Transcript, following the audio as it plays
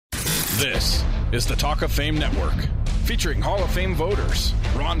This is the Talk of Fame Network, featuring Hall of Fame voters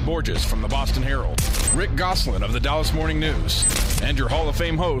Ron Borges from the Boston Herald, Rick Gosselin of the Dallas Morning News, and your Hall of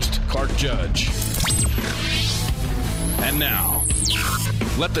Fame host, Clark Judge. And now,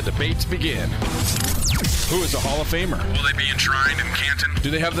 let the debates begin. Who is a Hall of Famer? Will they be enshrined in Canton?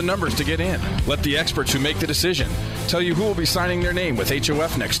 Do they have the numbers to get in? Let the experts who make the decision tell you who will be signing their name with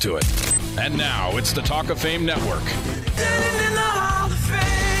HOF next to it. And now, it's the Talk of Fame Network.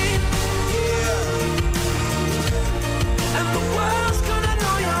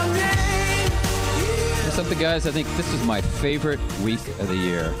 Something, guys, I think this is my favorite week of the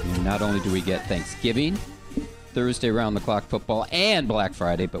year. Not only do we get Thanksgiving, Thursday round-the-clock football, and Black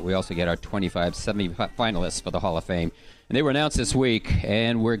Friday, but we also get our 25 semifinalists for the Hall of Fame. And they were announced this week,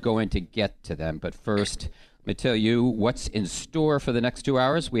 and we're going to get to them. But first, let me tell you what's in store for the next 2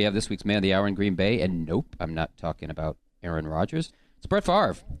 hours. We have this week's Man of the Hour in Green Bay, and nope, I'm not talking about Aaron Rodgers. It's Brett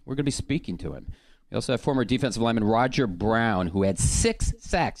Favre. We're going to be speaking to him. We also have former defensive lineman Roger Brown, who had 6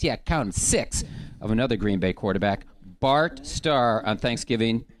 sacks, yeah, count them, 6, of another Green Bay quarterback, Bart Starr, on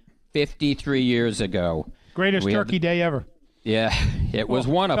Thanksgiving 53 years ago. Greatest turkey day ever. Yeah, it was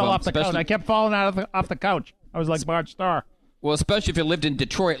one of them. Off the couch. I kept falling off the couch. I was like Bart Starr. Well, especially if you lived in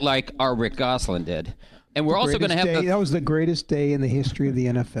Detroit like our Rick Gosselin did. And we're also going to have that was the greatest day in the history of the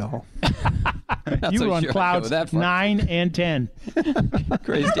NFL. You were on clouds 9 and 10.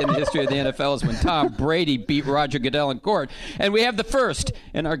 Greatest day in the history of the NFL is when Tom Brady beat Roger Goodell in court. And we have the first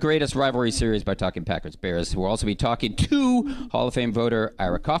in our greatest rivalry series by talking Packers-Bears. We'll also be talking to Hall of Fame voter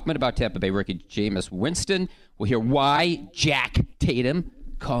Ira Kaufman about Tampa Bay rookie Jameis Winston. We'll hear why Jack Tatum,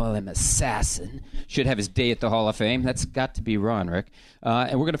 call him assassin, should have his day at the Hall of Fame. That's got to be Ron, Rick.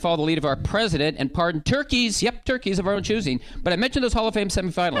 And we're going to follow the lead of our president and pardon turkeys. Yep, turkeys of our own choosing. But I mentioned those Hall of Fame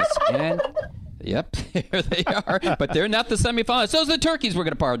semifinalists. And, yep, there they are. But they're not the semifinalists. Those are the turkeys we're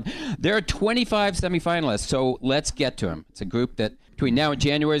going to pardon. There are 25 semifinalists, so let's get to them. It's a group that between now and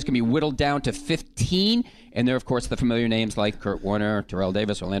January is going to be whittled down to 15. And there are, of course, the familiar names like Kurt Warner, Terrell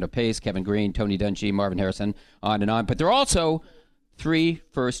Davis, Orlando Pace, Kevin Green, Tony Dungy, Marvin Harrison, on and on. But there are also 3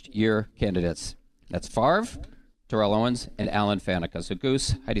 first-year candidates. That's Favre, Terrell Owens, and Alan Faneca. So,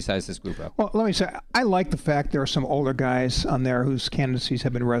 Goose, how do you size this group up? Well, let me say, I like the fact there are some older guys on there whose candidacies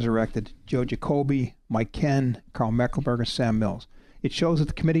have been resurrected. Joe Jacoby, Mike Ken, Carl Mecklenburg, and Sam Mills. It shows that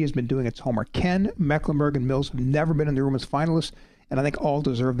the committee has been doing its homework. Ken, Mecklenburg, and Mills have never been in the room as finalists, and I think all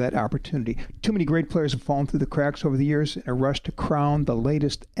deserve that opportunity. Too many great players have fallen through the cracks over the years in a rush to crown the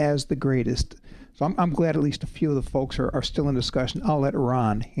latest as the greatest. So I'm glad at least a few of the folks are still in discussion. I'll let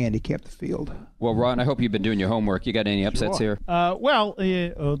Ron handicap the field. Well, Ron, I hope you've been doing your homework. You got any upsets here?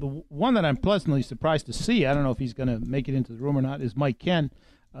 The one that I'm pleasantly surprised to see, I don't know if he's going to make it into the room or not, is Mike Ken,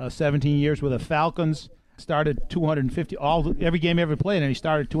 17 years with the Falcons, started 250, every game ever played, and he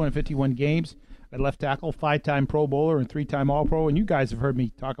started 251 games at left tackle, 5-time Pro Bowler and 3-time All-Pro. And you guys have heard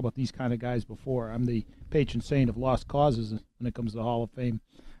me talk about these kind of guys before. I'm the patron saint of lost causes when it comes to the Hall of Fame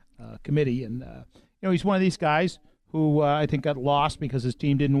committee, and he's one of these guys who I think got lost because his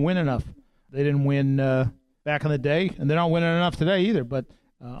team didn't win enough. They didn't win back in the day, and they're not winning enough today either. But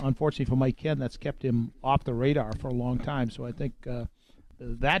unfortunately for Mike Ken, that's kept him off the radar for a long time. So I think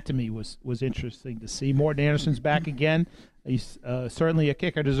that to me was interesting to see. Morton Anderson's back again. He's certainly a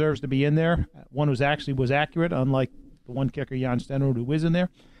kicker, deserves to be in there. One was accurate, unlike the one kicker Jan Stenrud who is in there.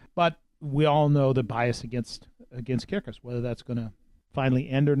 But we all know the bias against kickers, whether that's going to finally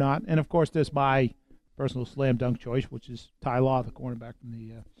end or not. And of course, there's my personal slam dunk choice, which is Ty Law, the cornerback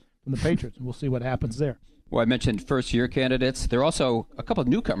from the Patriots, and we'll see what happens there. Well, I mentioned first-year candidates. There are also a couple of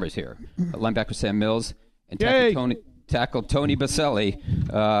newcomers here: linebacker Sam Mills and tackle Tony Baselli,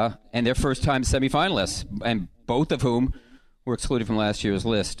 and their first-time semifinalists, and both of whom were excluded from last year's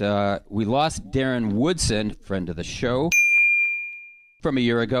list. We lost Darren Woodson, friend of the show, from a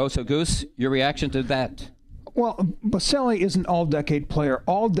year ago. So, Goose, your reaction to that? Well, Baselli is an all-decade player.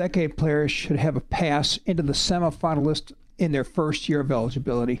 All-decade players should have a pass into the semifinalist in their first year of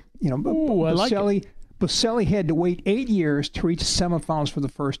eligibility. Baselli had to wait 8 years to reach semifinals for the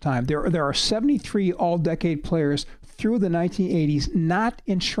first time. There are 73 all-decade players through the 1980s not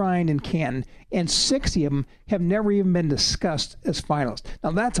enshrined in Canton, and 60 of them have never even been discussed as finalists.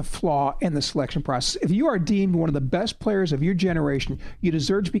 Now, that's a flaw in the selection process. If you are deemed one of the best players of your generation, you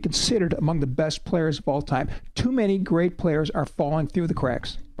deserve to be considered among the best players of all time. Too many great players are falling through the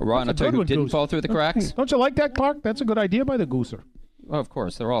cracks. Ron, I'll tell you who didn't fall through the cracks. Don't you like that, Clark? That's a good idea by the Gooser. Well, of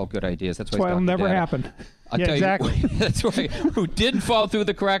course, they're all good ideas. That's why it'll never happen. I'll tell exactly. You, that's right. Who did fall through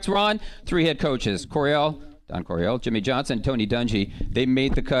the cracks, Ron? 3 head coaches: Don Coryell, Jimmy Johnson, Tony Dungy. They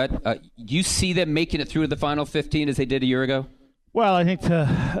made the cut. You see them making it through the final 15 as they did a year ago? Well, I think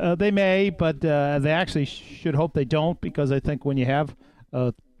they may, but they actually should hope they don't, because I think when you have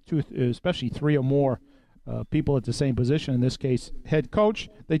two, especially three or more people at the same position, in this case head coach,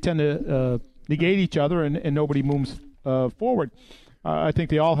 they tend to negate each other and nobody moves forward. I think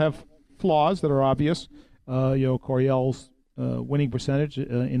they all have flaws that are obvious. Coryell's winning percentage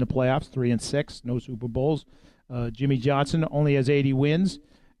in the playoffs, 3-6, no Super Bowls. Jimmy Johnson only has 80 wins,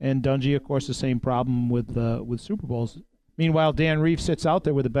 and Dungy, of course, the same problem with Super Bowls. Meanwhile, Dan Reeves sits out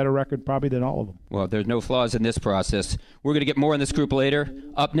there with a better record probably than all of them. Well, there's no flaws in this process. We're going to get more in this group later.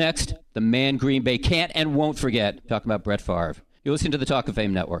 Up next, the man Green Bay can't and won't forget. Talking about Brett Favre. You listen to the Talk of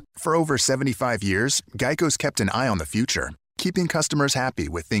Fame Network. For over 75 years, Geico's kept an eye on the future, keeping customers happy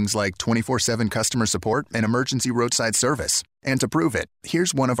with things like 24/7 customer support and emergency roadside service. And to prove it,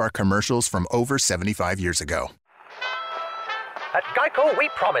 here's one of our commercials from over 75 years ago. At Geico, we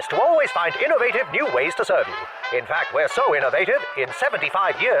promise to always find innovative new ways to serve you. In fact, we're so innovative, in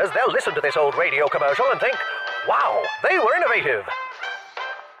 75 years, they'll listen to this old radio commercial and think, wow, they were innovative.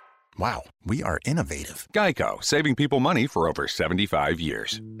 Wow, we are innovative. Geico, saving people money for over 75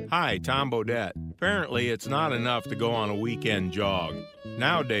 years. Hi, Tom Bodette. Apparently, it's not enough to go on a weekend jog.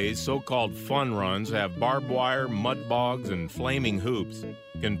 Nowadays, so-called fun runs have barbed wire, mud bogs, and flaming hoops.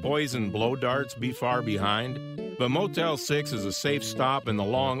 Can poison blow darts be far behind? But Motel 6 is a safe stop in the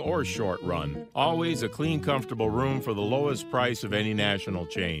long or short run. Always a clean, comfortable room for the lowest price of any national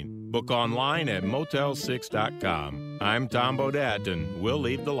chain. Book online at motel6.com. I'm Tom Bodette, and we'll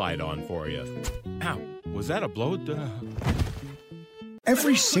leave the light on for you. Ow, was that a blow?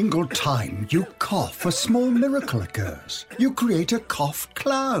 Every single time you cough, a small miracle occurs. You create a cough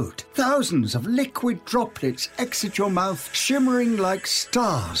cloud. Thousands of liquid droplets exit your mouth, shimmering like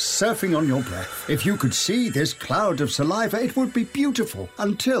stars surfing on your breath. If you could see this cloud of saliva, it would be beautiful,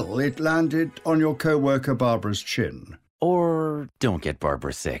 until it landed on your coworker Barbara's chin. Or don't get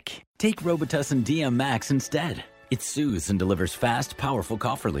Barbara sick. Take Robitussin DM Max instead. It soothes and delivers fast, powerful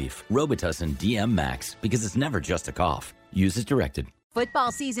cough relief. Robitussin DM Max, because it's never just a cough. Use as directed.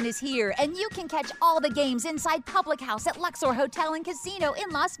 Football season is here, and you can catch all the games inside Public House at Luxor Hotel and Casino in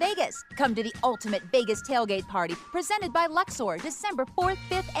Las Vegas. Come to the ultimate Vegas tailgate party presented by Luxor, December 4th,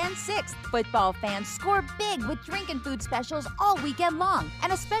 5th, and 6th. Football fans score big with drink and food specials all weekend long,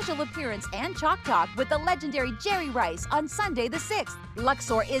 and a special appearance and Chalk Talk with the legendary Jerry Rice on Sunday the 6th.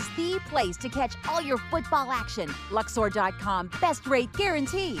 Luxor is the place to catch all your football action. Luxor.com, best rate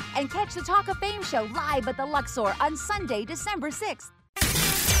guarantee. And catch the Talk of Fame show live at the Luxor on Sunday, December 6th.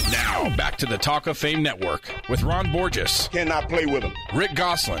 Now, back to the Talk of Fame Network with Ron Borges. Cannot play with him. Rick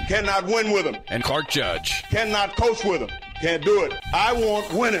Gosselin. Cannot win with him. And Clark Judge. Cannot coach with him. Can't do it. I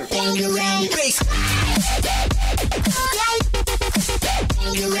want winners.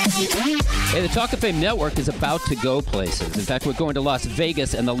 Hey, the Talk of Fame Network is about to go places. In fact, we're going to Las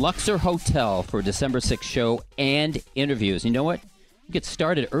Vegas and the Luxor Hotel for a December 6th show and interviews. You know what? You get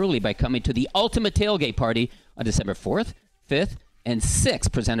started early by coming to the ultimate tailgate party on December 4th, 5th, and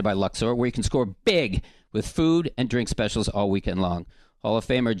 6th, presented by Luxor, where you can score big with food and drink specials all weekend long. Hall of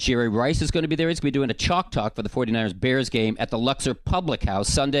Famer Jerry Rice is going to be there. He's going to be doing a Chalk Talk for the 49ers-Bears game at the Luxor Public House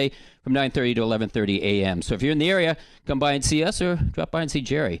Sunday from 9:30 to 11:30 a.m. So if you're in the area, come by and see us or drop by and see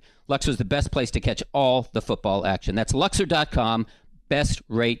Jerry. Luxor's the best place to catch all the football action. That's Luxor.com, best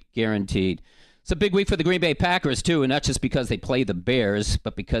rate guaranteed. It's a big week for the Green Bay Packers, too, and not just because they play the Bears,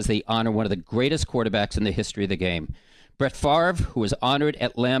 but because they honor one of the greatest quarterbacks in the history of the game. Brett Favre, who was honored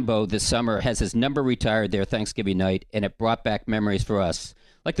at Lambeau this summer, has his number retired there Thanksgiving night, and it brought back memories for us,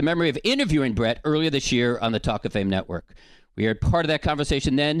 like the memory of interviewing Brett earlier this year on the Talk of Fame Network. We heard part of that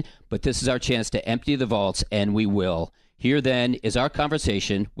conversation then, but this is our chance to empty the vaults, and we will. Here, then, is our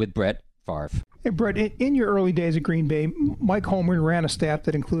conversation with Brett Favre. Hey, Brett, in your early days at Green Bay, Mike Holmgren ran a staff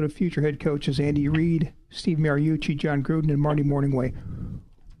that included future head coaches Andy Reid, Steve Mariucci, John Gruden, and Marty Morningway.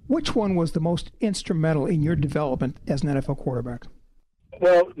 Which one was the most instrumental in your development as an NFL quarterback?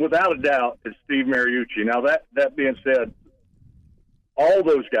 Well, without a doubt, it's Steve Mariucci. Now, that being said, all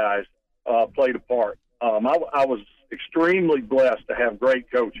those guys played a part. I was extremely blessed to have great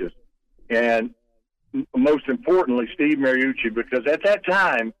coaches, and most importantly, Steve Mariucci, because at that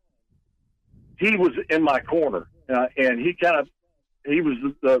time, he was in my corner, and he was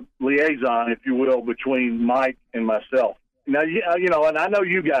the liaison, if you will, between Mike and myself. Now, you know, and I know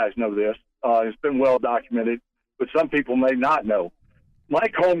you guys know this. It's been well documented, but some people may not know.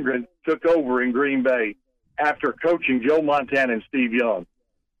 Mike Holmgren took over in Green Bay after coaching Joe Montana and Steve Young.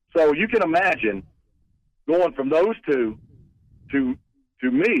 So you can imagine going from those two to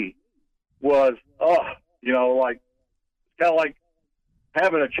me was, you know, like kind of like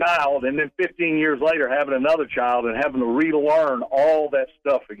having a child and then 15 years later having another child and having to relearn all that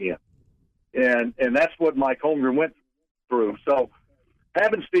stuff again. And that's what Mike Holmgren went through. So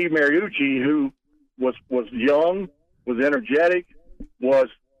having Steve Mariucci, who was young, was energetic, was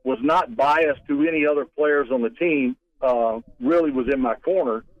not biased to any other players on the team, really was in my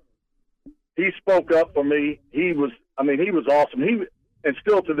corner. He spoke up for me. He was awesome. And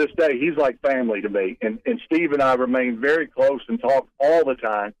still to this day, he's like family to me. And Steve and I remain very close and talk all the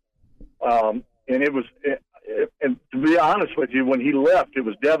time. And and to be honest with you, when he left, it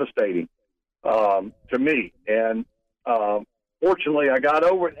was devastating to me. And fortunately, I got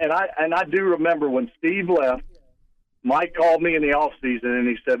over it. And I do remember when Steve left, Mike called me in the off season and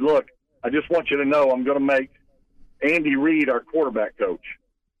he said, "Look, I just want you to know I'm going to make Andy Reid our quarterback coach."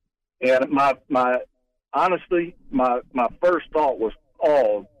 And my first thought was,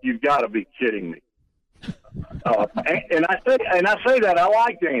 "Oh, you've got to be kidding me." And I say that I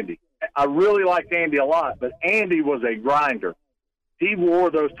liked Andy. I really liked Andy a lot, but Andy was a grinder. He wore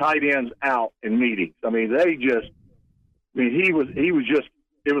those tight ends out in meetings. I mean, he was just,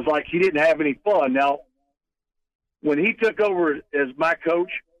 it was like he didn't have any fun. Now, when he took over as my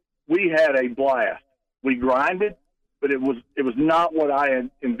coach, we had a blast. We grinded, but it was not what I had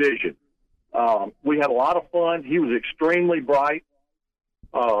envisioned. We had a lot of fun. He was extremely bright.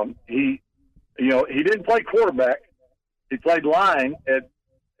 He didn't play quarterback. He played line at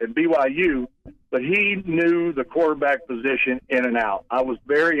BYU, but he knew the quarterback position in and out. I was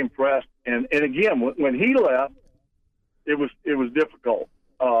very impressed. And again, when he left, it was difficult.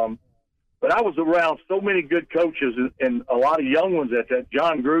 But I was around so many good coaches and a lot of young ones at that.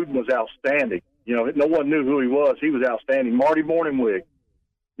 John Gruden was outstanding. You know, no one knew who he was. He was outstanding. Marty Morningwig.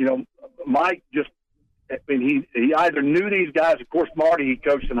 You know, Mike he either knew these guys. Of course, Marty, he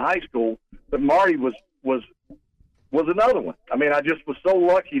coached in high school, but Marty was another one. I mean, I just was so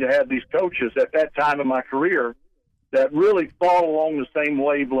lucky to have these coaches at that time in my career that really fall along the same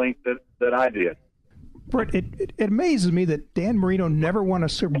wavelength that I did. Brett, it amazes me that Dan Marino never won a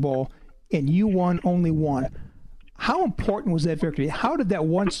Super Bowl and you won only one. How important was that victory? How did that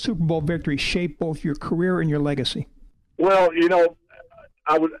one Super Bowl victory shape both your career and your legacy? Well, you know,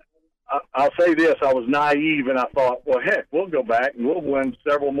 I'll say this. I was naive, and I thought, well, heck, we'll go back and we'll win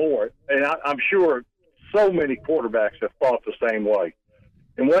several more. And I'm sure so many quarterbacks have thought the same way.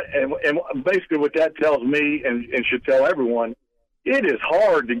 And basically what that tells me and should tell everyone, it is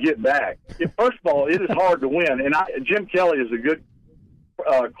hard to get back. First of all, it is hard to win. And Jim Kelly is a good,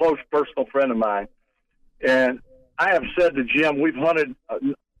 close personal friend of mine. And I have said to Jim, we've hunted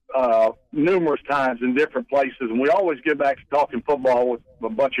numerous times in different places, and we always get back to talking football with a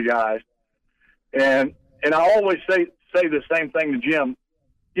bunch of guys. And I always say the same thing to Jim.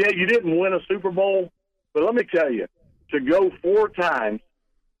 Yeah, you didn't win a Super Bowl, but let me tell you, to go 4 times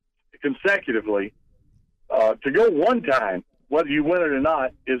consecutively, to go one time, whether you win it or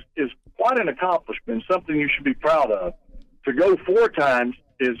not, is quite an accomplishment, something you should be proud of. To go 4 times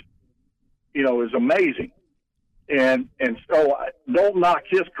is amazing. And so don't knock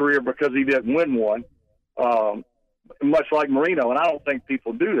his career because he didn't win one, much like Marino. And I don't think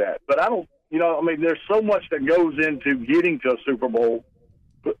people do that. But there's so much that goes into getting to a Super Bowl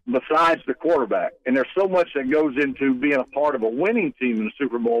besides the quarterback. And there's so much that goes into being a part of a winning team in the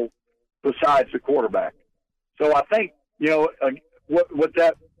Super Bowl besides the quarterback. So I think, what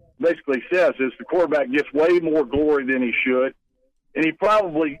that basically says is the quarterback gets way more glory than he should, and he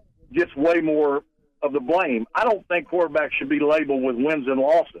probably gets way more of the blame. I don't think quarterbacks should be labeled with wins and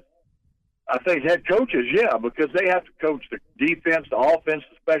losses. I think head coaches, yeah, because they have to coach the defense, the offense,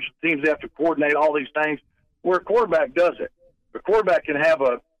 the special teams. They have to coordinate all these things where a quarterback does it. The quarterback can have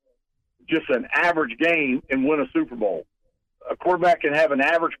just an average game and win a Super Bowl. A quarterback can have an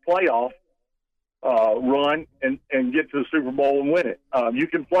average playoff run and get to the Super Bowl and win it. You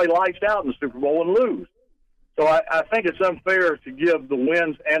can play lights out in the Super Bowl and lose. So I think it's unfair to give the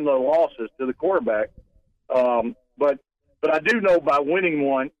wins and the losses to the quarterback. But I do know by winning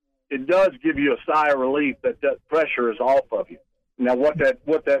one, it does give you a sigh of relief that pressure is off of you. Now, what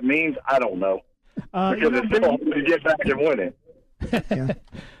that means, I don't know. Because it's still hard to get back and win it.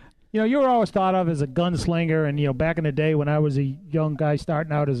 Yeah. You were always thought of as a gunslinger, and back in the day when I was a young guy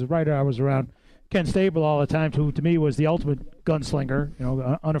starting out as a writer, I was around Ken Stable all the time, who to me was the ultimate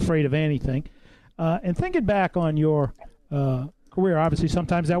gunslinger, unafraid of anything. And thinking back on your career, obviously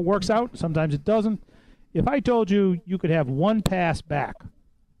sometimes that works out, sometimes it doesn't. If I told you you could have one pass back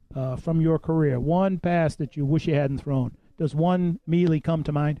from your career, one pass that you wish you hadn't thrown, does one immediately come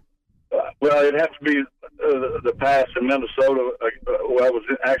to mind? Well, it'd have to be the pass in Minnesota. I was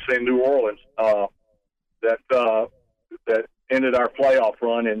actually in New Orleans. That ended our playoff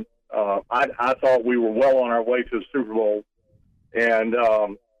run, and I thought we were well on our way to the Super Bowl. And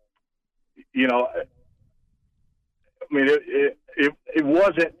you know, I mean, it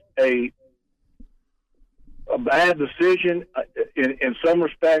wasn't a bad decision in some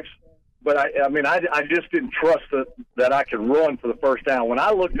respects, but I mean, I just didn't trust that I could run for the first down. When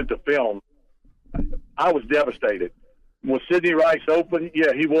I looked at the film, I was devastated. Was Sidney Rice open?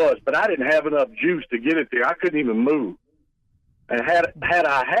 Yeah, he was, but I didn't have enough juice to get it there. I couldn't even move. And had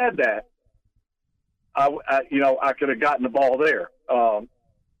I had that, I could have gotten the ball there.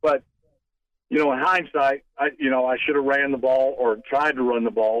 But you know, in hindsight, I should have ran the ball or tried to run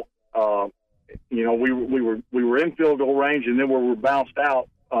the ball. You know, we were in field goal range, and then we were bounced out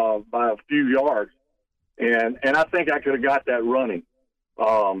by a few yards, and I think I could have got that running.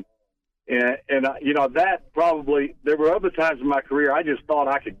 And you know, that probably, there were other times in my career I just thought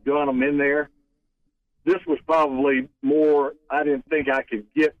I could gun them in there. This was probably more, I didn't think I could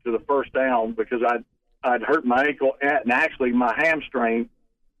get to the first down because I'd hurt my ankle and actually my hamstring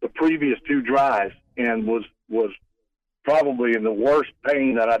the previous two drives, and was probably in the worst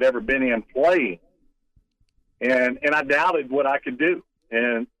pain that I'd ever been in playing. And I doubted what I could do.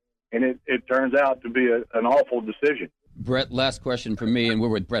 And it turns out to be an awful decision. Brett, last question from me, and we're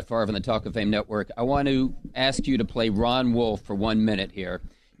with Brett Favre on the Talk of Fame Network. I want to ask you to play Ron Wolf for 1 minute here.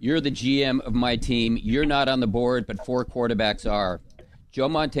 You're the GM of my team. You're not on the board, but 4 quarterbacks are. Joe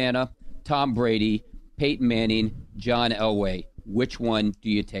Montana, Tom Brady, Peyton Manning, John Elway. Which one do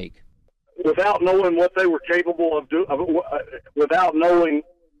you take? Without knowing what they were capable of doing, without knowing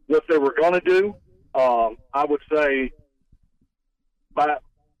what they were going to do, I would say by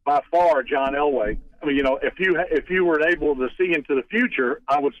far John Elway. I mean, you know, if you were able to see into the future,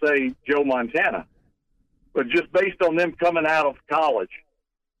 I would say Joe Montana. But just based on them coming out of college,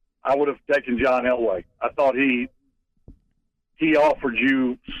 I would have taken John Elway. I thought he offered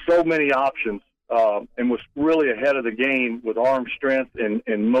you so many options and was really ahead of the game with arm strength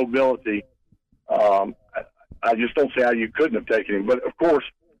and mobility. I just don't see how you couldn't have taken him. But, of course,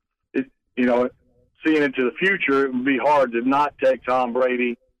 seeing into the future, it would be hard to not take Tom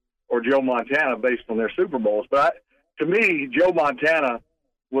Brady or Joe Montana based on their Super Bowls. But to me, Joe Montana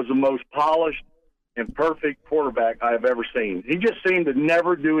was the most polished and perfect quarterback I have ever seen. He just seemed to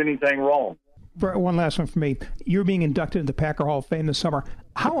never do anything wrong. Brett, one last one for me. You're being inducted into the Packer Hall of Fame this summer.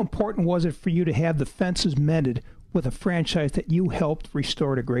 How important was it for you to have the fences mended with a franchise that you helped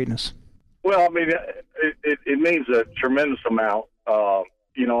restore to greatness? Well, I mean, it means a tremendous amount.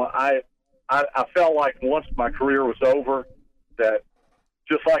 I felt like once my career was over, that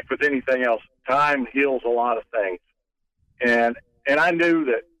just like with anything else, time heals a lot of things. And I knew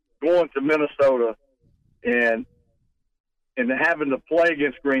that going to Minnesota and having to play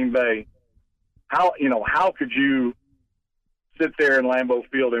against Green Bay, how could you sit there in Lambeau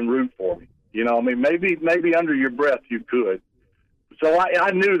Field and root for me? You know, I mean, maybe under your breath you could. So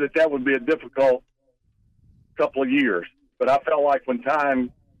I knew that would be a difficult couple of years. But I felt like when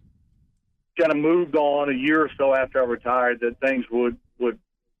time kind of moved on a year or so after I retired, that things would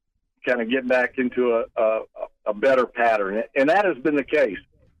kind of get back into a better pattern. And that has been the case.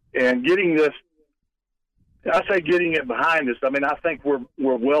 And getting it behind us, I mean, I think we're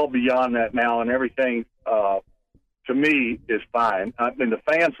well beyond that now, and everything, to me, is fine. I mean, the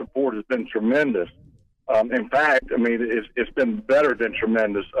fan support has been tremendous. In fact, I mean, it's been better than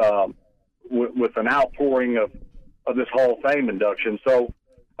tremendous with an outpouring of this Hall of Fame induction. So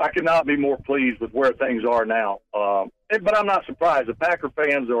I could not be more pleased with where things are now. But I'm not surprised. The Packer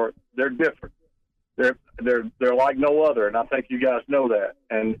fans they're different. They're like no other, and I think you guys know that.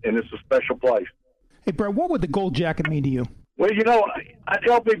 And it's a special place. Hey, Brett, what would the gold jacket mean to you? Well, you know, I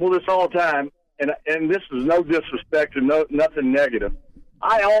tell people this all the time, and this is no disrespect and nothing negative.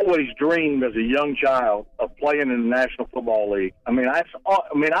 I always dreamed as a young child of playing in the National Football League. I mean,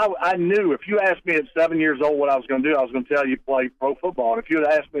 I knew if you asked me at 7 years old what I was going to do, I was going to tell you play pro football. And if you had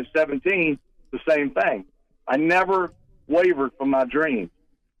asked me at 17, the same thing. I never wavered from my dreams.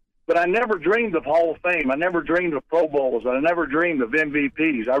 But I never dreamed of Hall of Fame. I never dreamed of Pro Bowls. I never dreamed of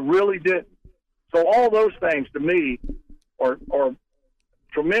MVPs. I really didn't. So all those things to me are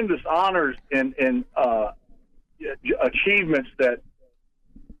tremendous honors and achievements that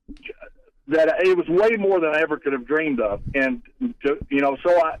it was way more than I ever could have dreamed of. And, so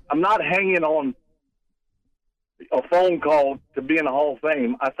I'm not hanging on a phone call to be in the Hall of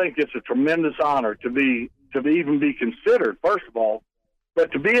Fame. I think it's a tremendous honor to even be considered, first of all.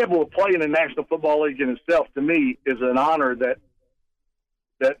 But to be able to play in the National Football League in itself, to me, is an honor that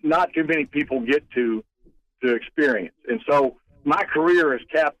not too many people get to experience. And so my career is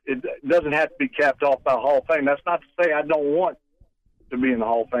capped. It doesn't have to be capped off by Hall of Fame. That's not to say I don't want to be in the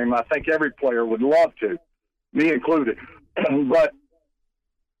Hall of Fame. I think every player would love to, me included. But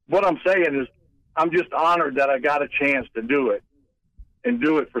what I'm saying is I'm just honored that I got a chance to do it and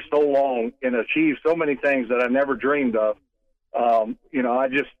do it for so long and achieve so many things that I never dreamed of. I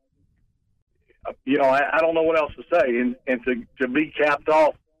don't know what else to say. And to be capped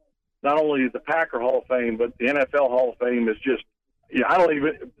off, not only the Packer Hall of Fame, but the NFL Hall of Fame is just,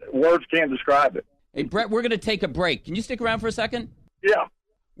 words can't describe it. Hey, Brett, we're going to take a break. Can you stick around for a second? Yeah.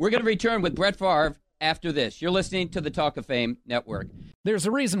 We're going to return with Brett Favre after this. You're listening to the Talk of Fame Network. There's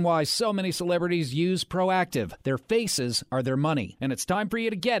a reason why so many celebrities use Proactive. Their faces are their money. And it's time for you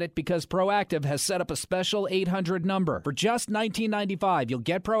to get it because Proactive has set up a special 800 number. For just $19.95, you'll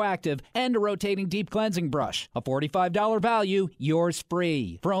get Proactive and a rotating deep cleansing brush. A $45 value, yours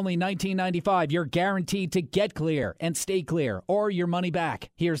free. For only $19.95, you're guaranteed to get clear and stay clear or your money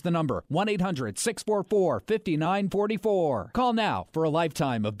back. Here's the number, 1-800-644-5944. Call now for a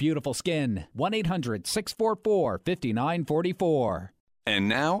lifetime of beautiful skin. 1-800-644-5944. And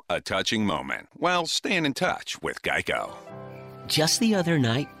now, a touching moment. Well, staying in touch with Geico. Just the other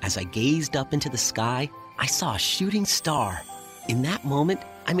night, as I gazed up into the sky, I saw a shooting star. In that moment,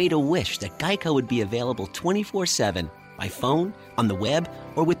 I made a wish that Geico would be available 24/7, by phone, on the web,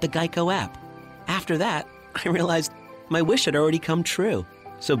 or with the Geico app. After that, I realized my wish had already come true.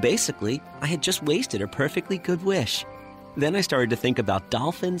 So basically, I had just wasted a perfectly good wish. Then I started to think about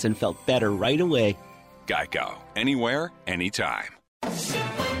dolphins and felt better right away. Geico. Anywhere, anytime.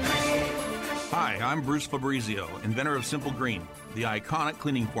 Hi, I'm Bruce Fabrizio, inventor of Simple Green, the iconic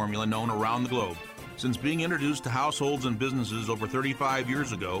cleaning formula known around the globe. Since being introduced to households and businesses over 35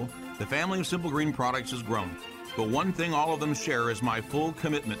 years ago, the family of Simple Green products has grown. But one thing all of them share is my full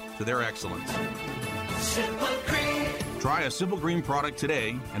commitment to their excellence. Simple Green. Try a Simple Green product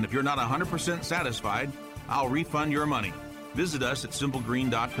today, and if you're not 100% satisfied, I'll refund your money. Visit us at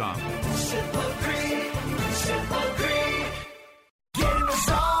simplegreen.com. Simple Green, Simple Green. Get in the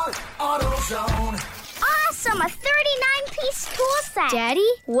zone, AutoZone. Awesome, a 39-piece tool set. Daddy,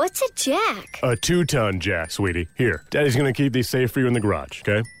 what's a jack? A 2-ton jack, sweetie. Here, Daddy's going to keep these safe for you in the garage,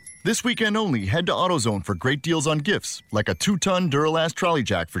 okay? This weekend only, head to AutoZone for great deals on gifts, like a 2-ton Duralast trolley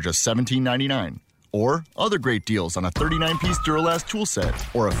jack for just $17.99. Or other great deals on a 39-piece Duralast tool set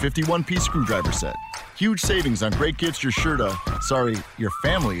or a 51-piece screwdriver set. Huge savings on great gifts your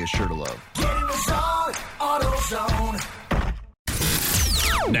family is sure to love. Get in the zone, AutoZone.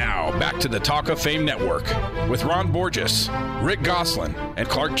 Now, back to the Talk of Fame Network with Ron Borges, Rick Gosselin, and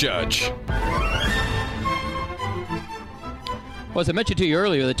Clark Judge. Well, as I mentioned to you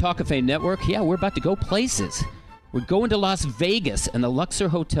earlier, the Talk of Fame Network, we're about to go places. We're going to Las Vegas and the Luxor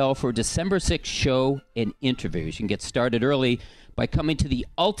Hotel for a December 6th show and interviews. You can get started early by coming to the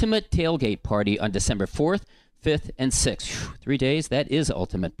Ultimate Tailgate Party on December 4th, 5th, and 6th. 3 days, that is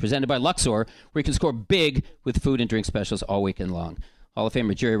ultimate. Presented by Luxor, where you can score big with food and drink specials all weekend long. Hall of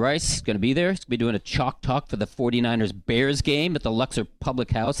Famer Jerry Rice is going to be there. He's going to be doing a chalk talk for the 49ers-Bears game at the Luxor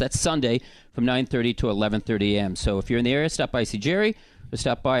Public House. That's Sunday from 9:30 to 11:30 a.m. So if you're in the area, stop by see Jerry or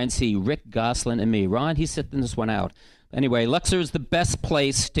stop by and see Rick Gosselin and me. Ron, he's sitting this one out. Anyway, Luxor is the best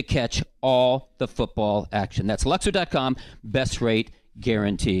place to catch all the football action. That's Luxor.com, best rate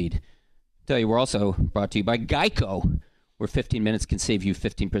guaranteed. Tell you, we're also brought to you by Geico, where 15 minutes can save you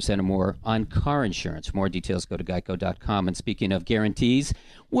 15% or more on car insurance. For more details, go to geico.com. And speaking of guarantees,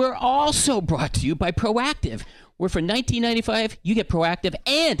 we're also brought to you by Proactive, where for $19.95, you get Proactive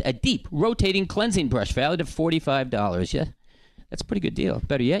and a deep rotating cleansing brush valued at $45. Yeah, that's a pretty good deal.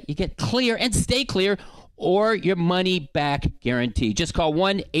 Better yet, you get clear and stay clear or your money back guarantee. Just call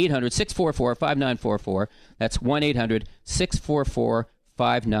 1-800-644-5944. That's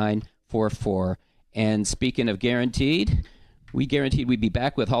 1-800-644-5944. And speaking of guaranteed, we guaranteed we'd be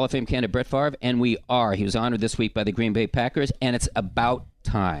back with Hall of Fame candidate Brett Favre, and we are. He was honored this week by the Green Bay Packers, and it's about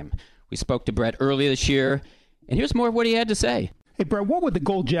time. We spoke to Brett earlier this year, and here's more of what he had to say. Hey, Brett, what would the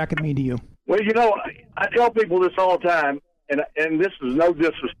gold jacket mean to you? Well, I tell people this all the time, and this is no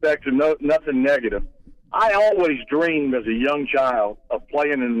disrespect or nothing negative. I always dreamed as a young child of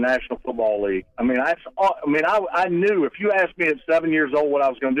playing in the National Football League. I knew if you asked me at 7 years old what I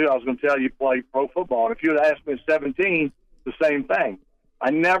was going to do, I was going to tell you play pro football. And if you had asked me at 17, the same thing. I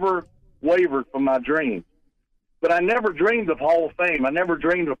never wavered from my dreams. But I never dreamed of Hall of Fame. I never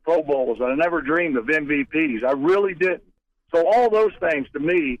dreamed of Pro Bowls. I never dreamed of MVPs. I really didn't. So all those things to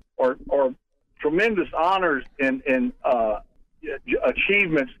me are tremendous honors and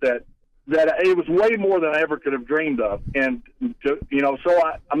achievements that it was way more than I ever could have dreamed of. And, so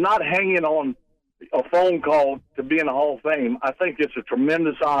I'm not hanging on a phone call to be in the Hall of Fame, I think it's a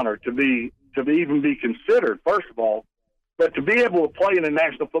tremendous honor to even be considered, first of all. But to be able to play in the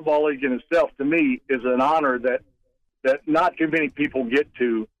National Football League in itself, to me, is an honor that not too many people get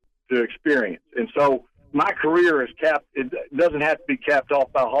to experience. And so my career is capped. It doesn't have to be capped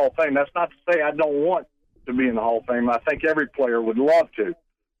off by Hall of Fame. That's not to say I don't want to be in the Hall of Fame. I think every player would love to,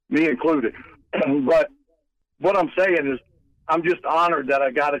 me included. But what I'm saying is I'm just honored that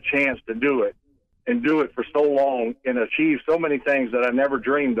I got a chance to do it and do it for so long and achieve so many things that I never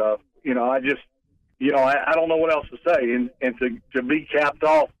dreamed of. I don't know what else to say. And to be capped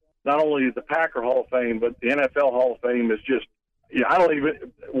off not only the Packer Hall of Fame, but the NFL Hall of Fame is just,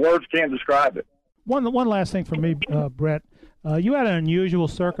 words can't describe it. One last thing for me, Brett. You had an unusual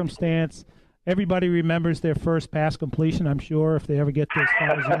circumstance. Everybody remembers their first pass completion, I'm sure, if they ever get to as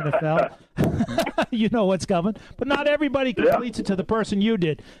far as the NFL. You know what's coming. But not everybody completes it to the person you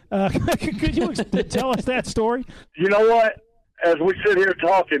did. Could you tell us that story? You know what? As we sit here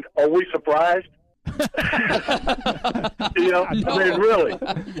talking, are we surprised? Really.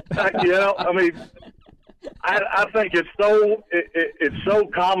 I think it's so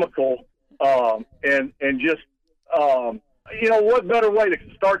comical, and just what better way to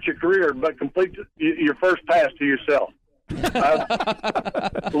start your career but complete your first pass to yourself.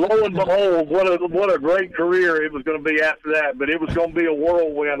 Lo and behold, what a great career it was going to be after that. But it was going to be a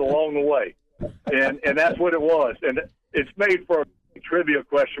whirlwind along the way, and that's what it was. And it's made for a trivia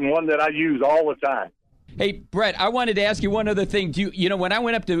question, one that I use all the time. Hey, Brett, I wanted to ask you one other thing. When I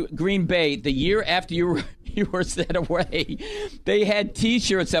went up to Green Bay the year after you were sent away, they had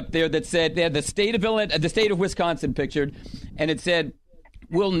T-shirts up there that said they had the state of Wisconsin pictured, and it said,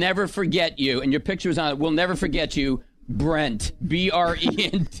 "We'll never forget you," and your picture was on it. "We'll never forget you, Brent."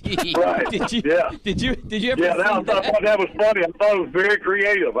 Brent. Right. Did you ever? Yeah, I thought that was funny. I thought it was very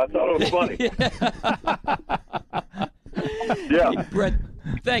creative. I thought it was funny. Yeah. Hey, Brett,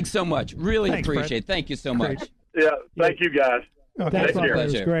 thanks so much. Really appreciate it. Thank you so much. Yeah, thank you guys. Thanks, Take care. It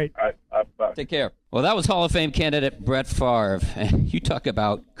was great. All right, bye. Take care. Well, that was Hall of Fame candidate Brett Favre. And you talk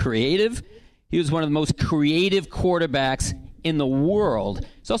about creative. He was one of the most creative quarterbacks in the world.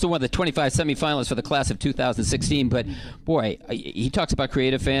 He's also one of the 25 semifinalists for the class of 2016. But, boy, he talks about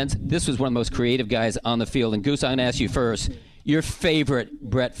creative fans. This was one of the most creative guys on the field. And, Goose, I'm going to ask you first, your favorite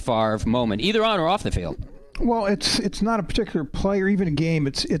Brett Favre moment, either on or off the field. Well, it's not a particular play or even a game.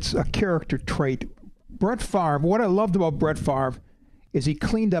 It's a character trait. Brett Favre, what I loved about Brett Favre is he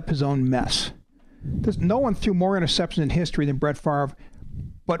cleaned up his own mess. No one threw more interceptions in history than Brett Favre,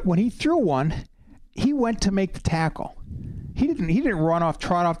 but when he threw one, he went to make the tackle. He didn't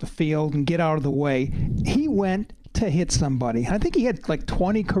trot off the field and get out of the way. He went to hit somebody. I think he had like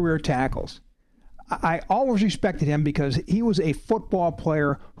 20 career tackles. I always respected him because he was a football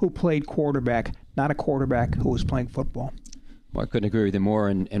player who played quarterback, not a quarterback who was playing football. Well, I couldn't agree with you more.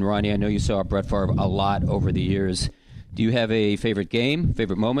 And Ronnie, I know you saw Brett Favre a lot over the years. Do you have a favorite game,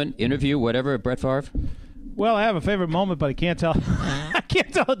 favorite moment, interview, whatever, Brett Favre? Well, I have a favorite moment, but I can't tell. I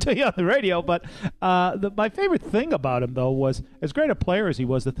can't tell it to you on the radio. But my favorite thing about him, though, was as great a player as he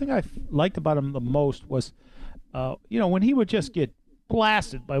was. The thing I liked about him the most was, when he would just get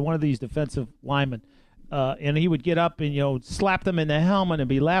blasted by one of these defensive linemen, and he would get up and slap them in the helmet and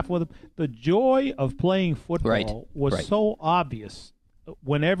be laughing with them. The joy of playing football was so obvious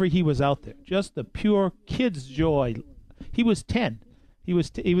whenever he was out there. Just the pure kid's joy. He was 10. He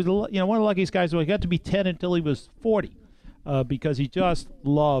was one of the luckiest guys. He got to be 10 until he was 40, because he just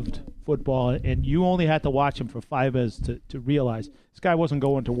loved football, and you only had to watch him for 5 minutes to realize this guy wasn't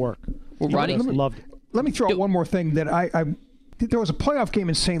going to work. Well, Ronnie, loved it. Let me throw out one more thing that there was a playoff game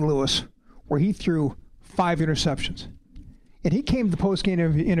in St. Louis where he threw 5 interceptions. And he came to the post-game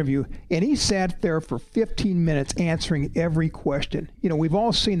interview, and he sat there for 15 minutes answering every question. We've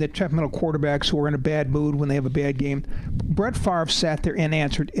all seen the temperamental quarterbacks who are in a bad mood when they have a bad game. Brett Favre sat there and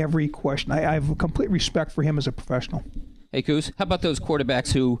answered every question. I have complete respect for him as a professional. Hey, Coos, how about those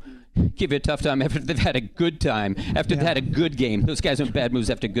quarterbacks who give you a tough time after they've had a good time, after they've had a good game? Those guys aren't bad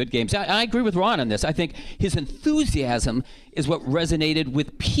moves after good games. I agree with Ron on this. I think his enthusiasm is what resonated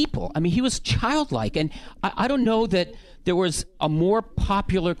with people. I mean, he was childlike, and I don't know that there was a more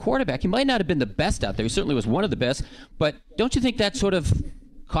popular quarterback. He might not have been the best out there. He certainly was one of the best, but don't you think that sort of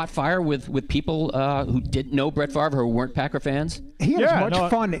caught fire with people who didn't know Brett Favre, who weren't Packer fans? He had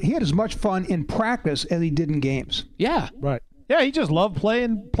fun. He had as much fun in practice as he did in games. Yeah, right. Yeah, he just loved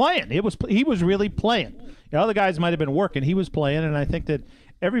playing. He was really playing. Other guys might have been working. He was playing, and I think that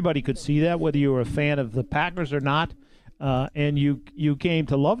everybody could see that, whether you were a fan of the Packers or not. And you came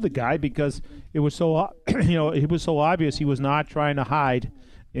to love the guy because it was so it was so obvious he was not trying to hide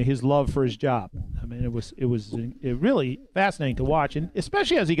his love for his job. I mean, it was really fascinating to watch, and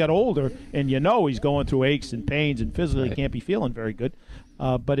especially as he got older, and he's going through aches and pains, and physically can't be feeling very good.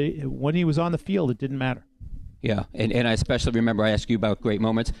 But when he was on the field, it didn't matter. Yeah, and I especially remember, I asked you about great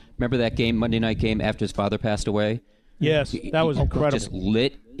moments. Remember that game, Monday night game, after his father passed away? Yes, that was incredible. Just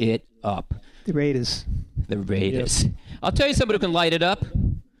lit it up. The Raiders. Yes. I'll tell you somebody who can light it up.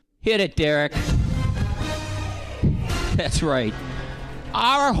 Hit it, Derek. That's right.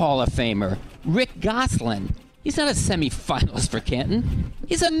 Our Hall of Famer, Rick Gosselin. He's not a semifinalist for Canton.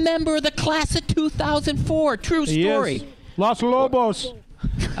 He's a member of the class of 2004. True story. Yes. Los Lobos.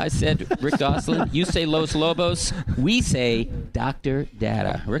 I said Rick Gosselin. You say Los Lobos. We say Dr.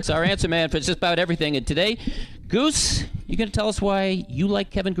 Data. Rick's our answer man for just about everything. And today, Goose, you going to tell us why you like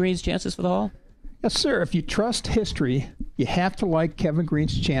Kevin Green's chances for the Hall? Yes, sir. If you trust history, you have to like Kevin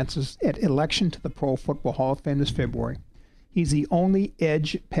Green's chances at election to the Pro Football Hall of Fame this February. He's the only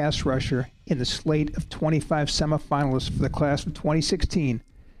edge pass rusher in the slate of 25 semifinalists for the class of 2016,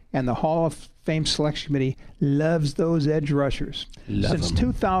 and the Hall of Fame Selection Committee loves those edge rushers. Since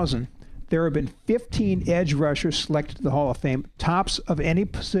 2000, there have been 15 edge rushers selected to the Hall of Fame, tops of any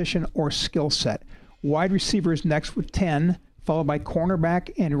position or skill set. Wide receivers next with 10, followed by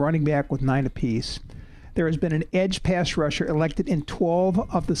cornerback and running back with 9 apiece. There has been an edge pass rusher elected in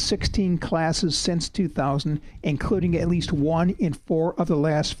 12 of the 16 classes since 2000, including at least one in 4 of the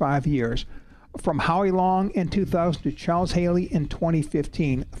last 5 years. From Howie Long in 2000 to Charles Haley in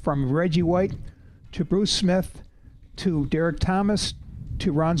 2015, from Reggie White to Bruce Smith to Derek Thomas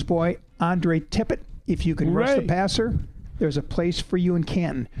to Ron's boy Andre Tippett. If you can rush the passer, there's a place for you in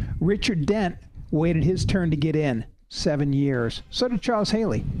Canton. Richard Dent waited his turn to get in, 7 years. So did Charles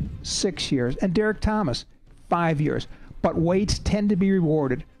Haley, 6 years. And Derek Thomas, 5 years. But waits tend to be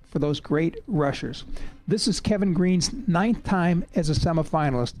rewarded for those great rushers. This is Kevin Green's 9th time as a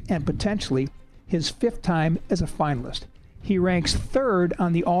semifinalist and potentially his 5th time as a finalist. He ranks 3rd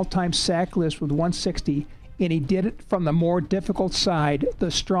on the all-time sack list with 160, and he did it from the more difficult side,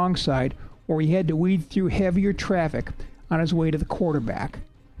 the strong side, where he had to weed through heavier traffic on his way to the quarterback.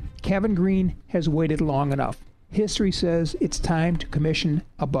 Kevin Green has waited long enough. History says it's time to commission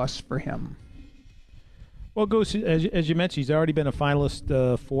a bus for him. Well, Goose, as you mentioned, he's already been a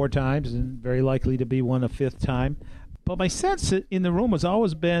finalist 4 times and very likely to be one a 5th time. But my sense in the room has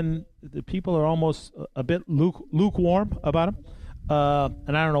always been that people are almost a bit lukewarm about him.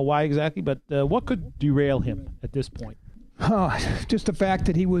 And I don't know why exactly, but what could derail him at this point? Just the fact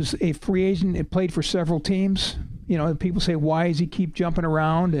that he was a free agent and played for several teams. You know, people say, why does he keep jumping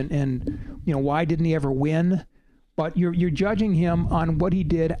around? And you know, why didn't he ever win? But you're judging him on what he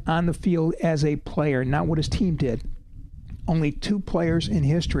did on the field as a player, not what his team did. Only 2 players in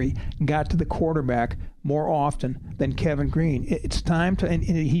history got to the quarterback more often than Kevin Green. It's time to, and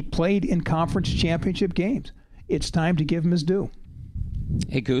he played in conference championship games. It's time to give him his due.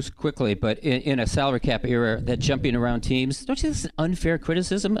 Hey, Goose, quickly, but in a salary cap era, that jumping around teams, don't you think it's an unfair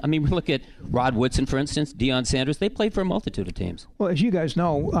criticism? I mean, we look at Rod Woodson, for instance, Deion Sanders. They played for a multitude of teams. Well, as you guys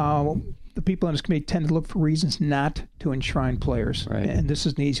know, the people on this committee tend to look for reasons not to enshrine players. Right. And this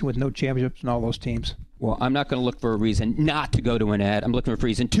is an easy with no championships in all those teams. Well, I'm not going to look for a reason not to go to an ad. I'm looking for a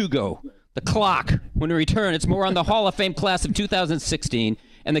reason to go. The clock. When we return, it's more on the Hall of Fame class of 2016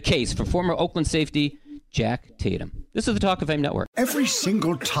 and the case for former Oakland safety Jack Tatum. This is the Talk of Fame Network. Every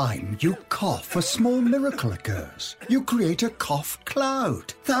single time you cough, a small miracle occurs. You create a cough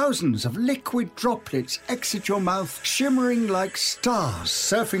cloud. Thousands of liquid droplets exit your mouth, shimmering like stars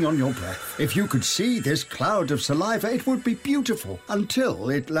surfing on your breath. If you could see this cloud of saliva, it would be beautiful, until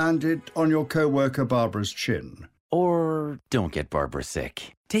it landed on your coworker Barbara's chin. Or don't get Barbara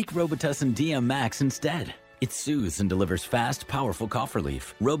sick. Take Robitussin DM Max instead. It soothes and delivers fast, powerful cough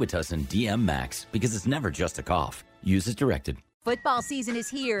relief. Robitussin DM Max, because it's never just a cough. Use as directed. Football season is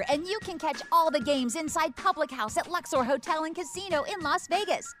here, and you can catch all the games inside Public House at Luxor Hotel and Casino in Las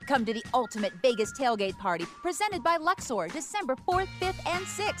Vegas. Come to the ultimate Vegas tailgate party presented by Luxor, December 4th, 5th, and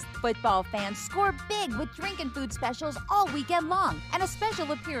 6th. Football fans score big with drink and food specials all weekend long, and a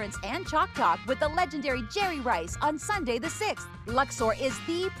special appearance and Chalk Talk with the legendary Jerry Rice on Sunday the 6th. Luxor is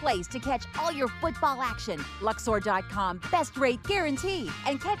the place to catch all your football action. Luxor.com, best rate guarantee.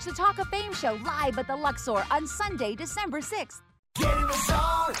 And catch the Talk of Fame show live at the Luxor on Sunday, December 6th. Get in the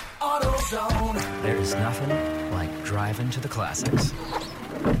zone, AutoZone. There's nothing like driving to the classics.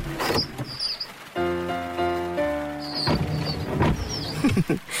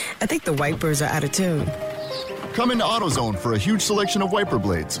 I think the wipers are out of tune. Come into AutoZone for a huge selection of wiper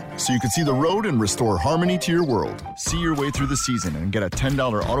blades, so you can see the road and restore harmony to your world. See your way through the season and get a $10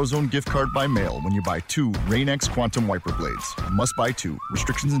 AutoZone gift card by mail when you buy 2 Rain-X Quantum wiper blades. Must buy 2.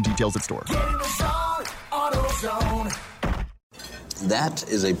 Restrictions and details at store. Get in the zone. AutoZone. That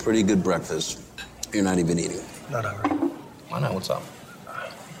is a pretty good breakfast. You're not even eating. Not hungry. Why not? What's up?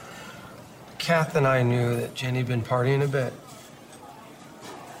 Kath and I knew that Jenny'd been partying a bit.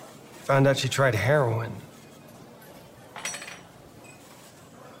 Found out she tried heroin.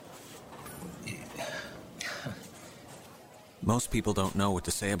 Most people don't know what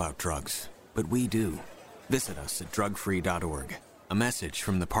to say about drugs, but we do. Visit us at drugfree.org. A message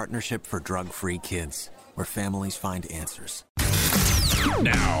from the Partnership for Drug-Free Kids, where families find answers.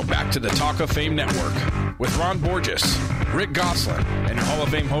 Now, back to the Talk of Fame Network with Ron Borges, Rick Gosselin, and your Hall of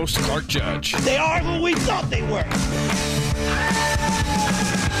Fame host, Clark Judge. They are who we thought they were.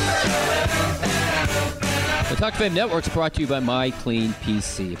 The Talk of Fame Network is brought to you by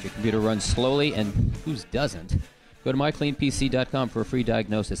MyCleanPC. If your computer runs slowly, and whose doesn't, go to mycleanpc.com for a free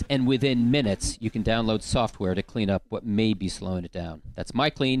diagnosis, and within minutes, you can download software to clean up what may be slowing it down. That's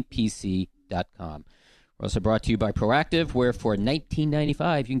mycleanpc.com. We're also brought to you by Proactive, where for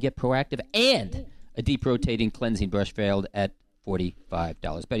 $19.95 you can get Proactive and a deep rotating cleansing brush failed at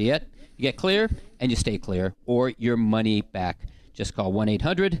 $45. Better yet, you get clear and you stay clear, or your money back. Just call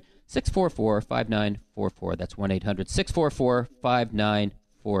 1-800-644-5944. That's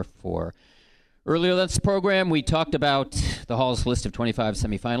 1-800-644-5944. Earlier this program, we talked about the Hall's list of 25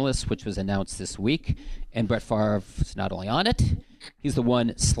 semifinalists, which was announced this week, and Brett Favre is not only on it, he's the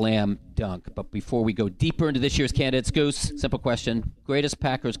one slam dunk. But before we go deeper into this year's candidates, Goose, simple question. Greatest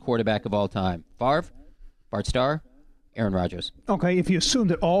Packers quarterback of all time? Favre, Bart Starr, Aaron Rodgers? Okay, if you assume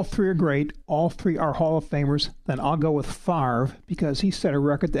that all three are great, all three are Hall of Famers, then I'll go with Favre because he set a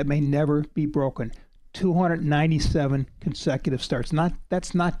record that may never be broken. 297 consecutive starts.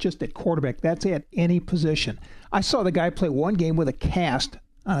 That's not just at quarterback. That's at any position. I saw the guy play one game with a cast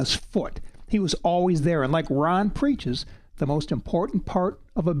on his foot. He was always there. And like Ron preaches, the most important part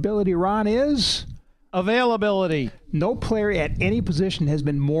of ability, Ron, is availability. No player at any position has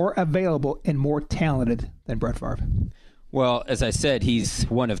been more available and more talented than Brett Favre. Well, as I said, he's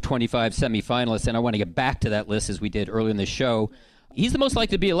one of 25 semifinalists, and I want to get back to that list as we did earlier in the show. He's the most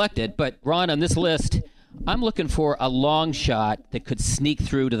likely to be elected, but Ron, on this list, I'm looking for a long shot that could sneak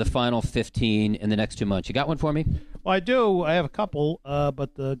through to the final 15 in the next 2 months. You got one for me? Well, I do. I have a couple,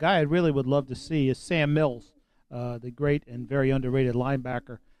 but the guy I really would love to see is Sam Mills, the great and very underrated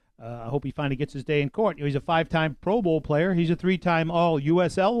linebacker. I hope he finally gets his day in court. He's a 5-time Pro Bowl player. He's a 3-time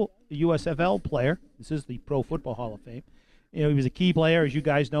All-USFL player. This is the Pro Football Hall of Fame. He was a key player, as you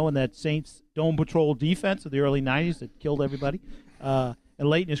guys know, in that Saints Dome Patrol defense of the early 90s that killed everybody. And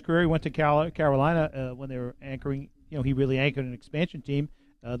late in his career, he went to Carolina when they were anchoring. He really anchored an expansion team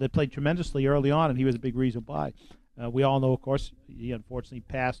that played tremendously early on, and he was a big reason why. We all know, of course, he unfortunately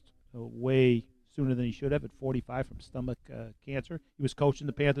passed way sooner than he should have at 45 from stomach cancer. He was coaching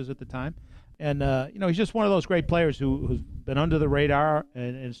the Panthers at the time. And, he's just one of those great players who's been under the radar,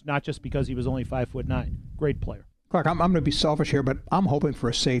 and it's not just because he was only 5'9". Great player. Clark, I'm going to be selfish here, but I'm hoping for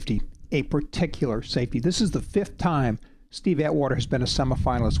a safety, a particular safety. This is the 5th time Steve Atwater has been a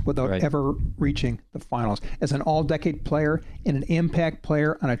semifinalist without ever reaching the finals. As an all-decade player and an impact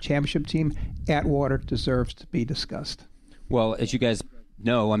player on a championship team, Atwater deserves to be discussed. Well, as you guys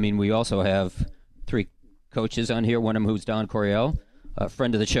know, we also have 3 coaches on here. One of them who's Don Coryell, a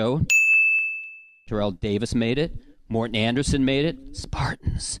friend of the show. Terrell Davis made it. Morton Anderson made it.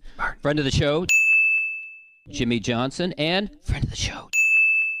 Spartans. Friend of the show. Jimmy Johnson, and friend of the show,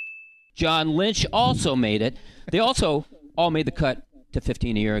 John Lynch also made it. They also all made the cut to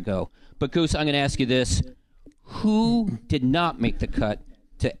 15 a year ago. But, Goose, I'm going to ask you this. Who did not make the cut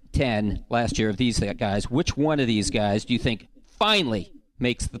to 10 last year of these guys? Which one of these guys do you think finally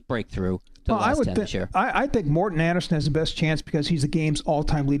makes the breakthrough to the last 10 this year? I think Morton Anderson has the best chance because he's the game's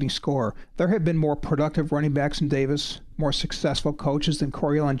all-time leading scorer. There have been more productive running backs than Davis, more successful coaches than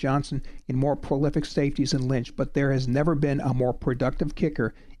Coryell and Johnson, and more prolific safeties than Lynch, but there has never been a more productive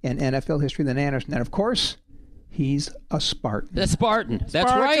kicker in NFL history than Anderson. And, of course, he's a Spartan. The Spartan. That's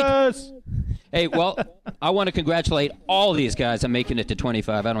Spartacus! Right. Hey, well, I want to congratulate all these guys on making it to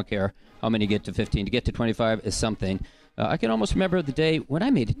 25. I don't care how many get to 15. To get to 25 is something. I can almost remember the day when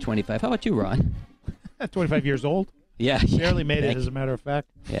I made it to 25. How about you, Ron? 25 years old. Yeah. Barely made it, as a matter of fact.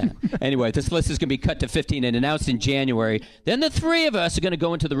 Yeah. Anyway, this list is going to be cut to 15 and announced in January. Then the 3 of us are going to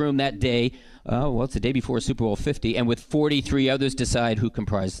go into the room that day. It's the day before Super Bowl 50, and with 43 others decide who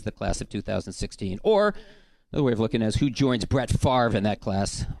comprises the class of 2016. Or another way of looking at it is who joins Brett Favre in that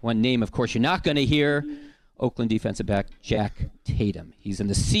class. One name, of course, you're not going to hear. Oakland defensive back Jack Tatum. He's in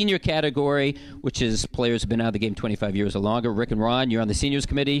the senior category, which is players who have been out of the game 25 years or longer. Rick and Ron, you're on the seniors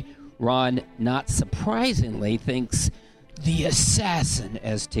committee. Ron, not surprisingly, thinks the assassin,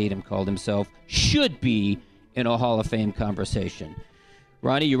 as Tatum called himself, should be in a Hall of Fame conversation.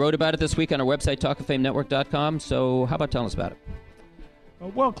 Ronnie, you wrote about it this week on our website, talkoffamenetwork.com, so how about telling us about it?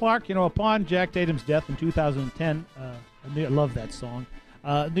 Well, Clark, upon Jack Tatum's death in 2010, I love that song,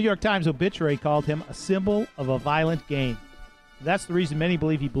 New York Times obituary called him a symbol of a violent game. That's the reason many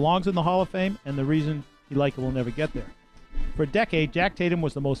believe he belongs in the Hall of Fame and the reason he likely will never get there. For a decade, Jack Tatum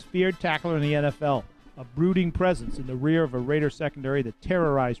was the most feared tackler in the NFL, a brooding presence in the rear of a Raider secondary that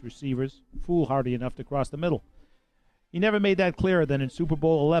terrorized receivers foolhardy enough to cross the middle. He never made that clearer than in Super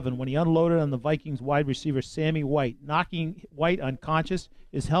Bowl 11 when he unloaded on the Vikings wide receiver Sammy White, knocking White unconscious,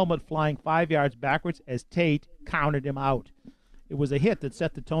 his helmet flying 5 yards backwards as Tate counted him out. It was a hit that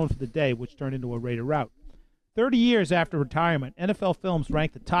set the tone for the day, which turned into a Raider rout. 30 years after retirement, NFL Films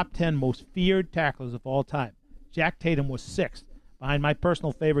ranked the top 10 most feared tacklers of all time. Jack Tatum was 6th, behind my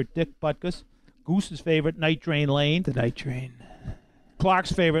personal favorite Dick Butkus, Goose's favorite Night Train Lane, The Night Train,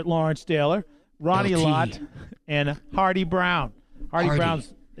 Clark's favorite Lawrence Taylor, Ronnie Lott, and Hardy Brown. Hardy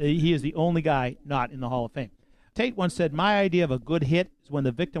Brown's he is the only guy not in the Hall of Fame. Tate once said, "My idea of a good hit is when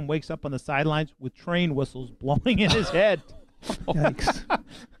the victim wakes up on the sidelines with train whistles blowing in his head." Yikes.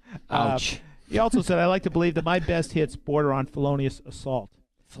 Ouch. He also said, "I like to believe that my best hits border on felonious assault."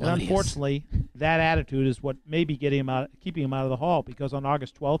 And unfortunately, that attitude is what may be keeping him out of the Hall, because on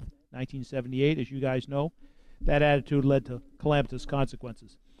August 12th, 1978, as you guys know, that attitude led to calamitous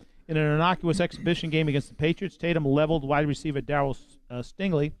consequences. In an innocuous exhibition game against the Patriots, Tatum leveled wide receiver Darryl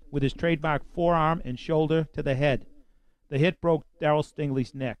Stingley with his trademark forearm and shoulder to the head. The hit broke Darryl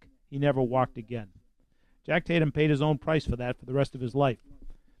Stingley's neck. He never walked again. Jack Tatum paid his own price for that for the rest of his life.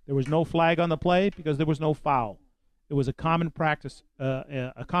 There was no flag on the play because there was no foul. It was a common practice,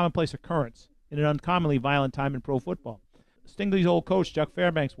 a commonplace occurrence in an uncommonly violent time in pro football. Stingley's old coach, Chuck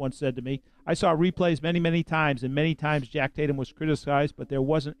Fairbanks, once said to me, "I saw replays many, many times, and many times Jack Tatum was criticized, but there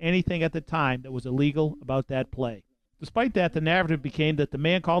wasn't anything at the time that was illegal about that play." Despite that, the narrative became that the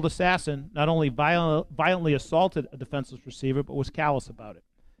man called Assassin not only violently assaulted a defenseless receiver, but was callous about it.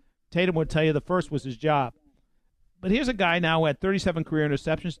 Tatum would tell you the first was his job. But here's a guy now who had 37 career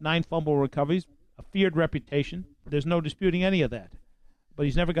interceptions, 9 fumble recoveries, a feared reputation. There's no disputing any of that. But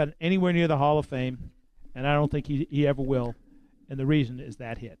he's never gotten anywhere near the Hall of Fame, and I don't think he ever will. And the reason is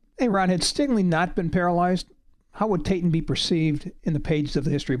that hit. Hey, Ron, had Stingley not been paralyzed, how would Tatum be perceived in the pages of the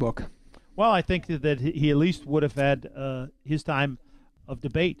history book? Well, I think that he at least would have had his time of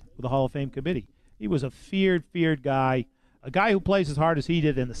debate with the Hall of Fame committee. He was a feared guy, a guy who plays as hard as he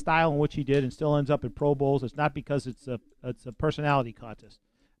did and the style in which he did and still ends up in Pro Bowls. It's not because it's a personality contest.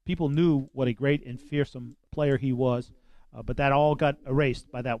 People knew what a great and fearsome player he was, but that all got erased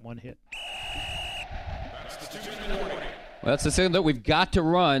by that one hit. Well, that's the signal that we've got to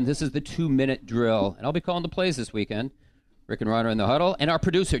run. This is the 2-minute drill, and I'll be calling the plays this weekend. Rick and Ron are in the huddle, and our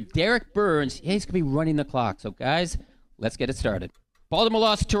producer, Derek Burns, he's going to be running the clock. So, guys, let's get it started. Baltimore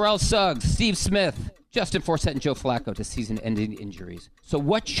lost Terrell Suggs, Steve Smith, Justin Forsett, and Joe Flacco to season-ending injuries. So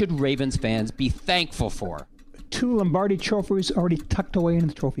what should Ravens fans be thankful for? 2 Lombardi trophies already tucked away in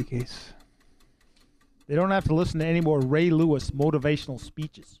the trophy case. They don't have to listen to any more Ray Lewis motivational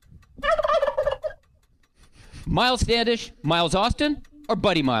speeches. Miles Standish, Miles Austin, or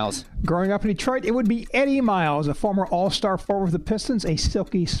Buddy Miles? Growing up in Detroit, it would be Eddie Miles, a former all-star forward of the Pistons, a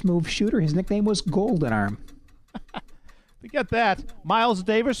silky smooth shooter. His nickname was Golden Arm. Forget that. Miles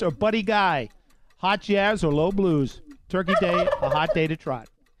Davis or Buddy Guy? Hot jazz or low blues? Turkey Day, a hot day to trot.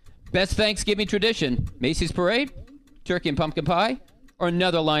 Best Thanksgiving tradition, Macy's Parade, turkey and pumpkin pie, or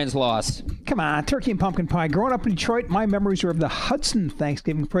another Lions loss? Come on, turkey and pumpkin pie. Growing up in Detroit, my memories are of the Hudson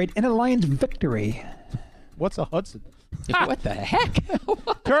Thanksgiving Parade and a Lions victory. What's a Hudson? What the heck?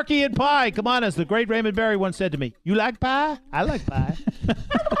 Turkey and pie. Come on, as the great Raymond Barry once said to me, "You like pie? I like pie."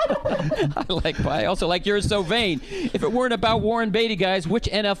 I like pie. I also like You're So Vain. If it weren't about Warren Beatty, guys, which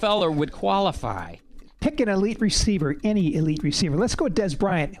NFLer would qualify? Pick an elite receiver, any elite receiver. Let's go with Des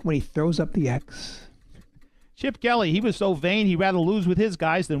Bryant when he throws up the X. Chip Kelly, he was so vain he'd rather lose with his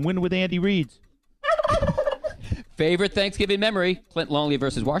guys than win with Andy Reid's. Favorite Thanksgiving memory, Clint Longley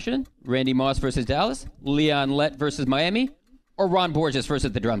versus Washington, Randy Moss versus Dallas, Leon Lett versus Miami, or Ron Borges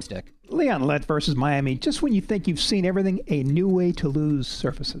versus the drumstick? Leon Lett versus Miami. Just when you think you've seen everything, a new way to lose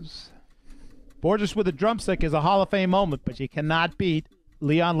surfaces. Borges with a drumstick is a Hall of Fame moment, but you cannot beat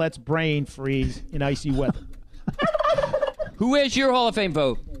Leon Lett's brain freeze in icy weather. Who is your Hall of Fame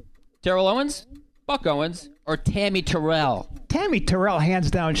vote? Terrell Owens, Buck Owens, or Tammy Terrell? Tammy Terrell, hands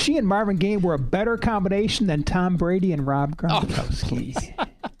down. She and Marvin Gaye were a better combination than Tom Brady and Rob Gronkowski.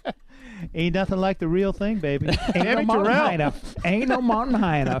 Ain't nothing like the real thing, baby. Ain't no mountain high enough. Ain't no mountain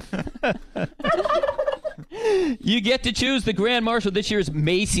high enough. You get to choose the Grand Marshal this year's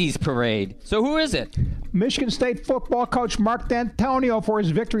Macy's Parade. So who is it? Michigan State football coach Mark D'Antonio for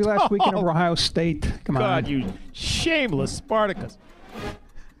his victory last weekend over Ohio State. Come on. God, you shameless Spartacus.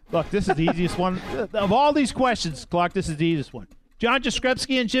 Look, this is the easiest one. Of all these questions, Clark, this is the easiest one. John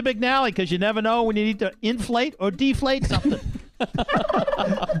Jastrzebski and Jim McNally, because you never know when you need to inflate or deflate something.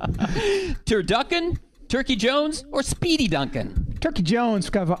 Turducken, Turkey Jones, or Speedy Duncan? Turkey Jones,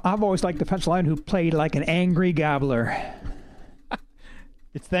 because I've always liked the defensive line who played like an angry gobbler.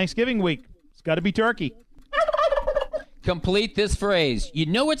 It's Thanksgiving week. It's got to be turkey. Complete this phrase. You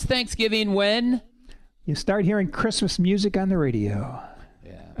know it's Thanksgiving when? You start hearing Christmas music on the radio.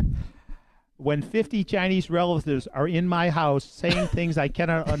 When 50 Chinese relatives are in my house saying things I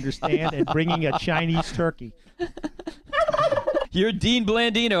cannot understand and bringing a Chinese turkey. You're Dean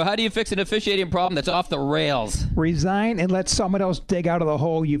Blandino. How do you fix an officiating problem that's off the rails? Resign and let someone else dig out of the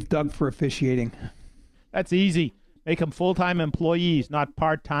hole you've dug for officiating. That's easy. Make them full-time employees, not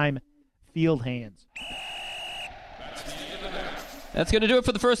part-time field hands. That's going to do it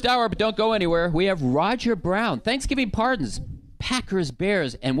for the first hour, but don't go anywhere. We have Roger Brown. Thanksgiving pardons. Packers,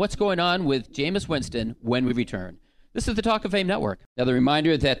 Bears, and what's going on with Jameis Winston when we return. This is the Talk of Fame Network. Another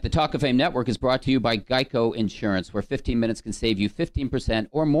reminder that the Talk of Fame Network is brought to you by Geico Insurance, where 15 minutes can save you 15%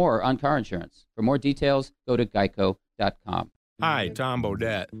 or more on car insurance. For more details, go to geico.com. Hi, Tom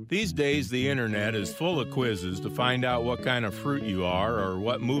Bodette. These days, the internet is full of quizzes to find out what kind of fruit you are, or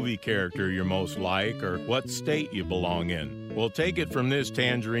what movie character you're most like, or what state you belong in. Well, take it from this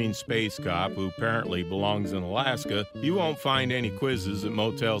tangerine space cop who apparently belongs in Alaska. You won't find any quizzes at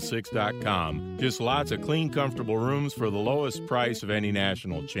Motel6.com. Just lots of clean, comfortable rooms for the lowest price of any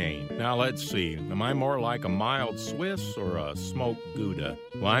national chain. Now, let's see. Am I more like a mild Swiss or a smoked Gouda?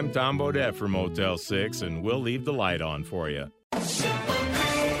 Well, I'm Tom Bodette for Motel 6, and we'll leave the light on for you.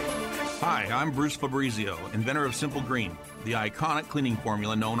 Hi, I'm Bruce Fabrizio, inventor of Simple Green, the iconic cleaning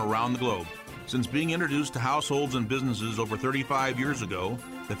formula known around the globe. Since being introduced to households and businesses over 35 years ago,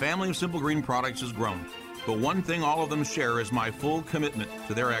 the family of Simple Green products has grown. But one thing all of them share is my full commitment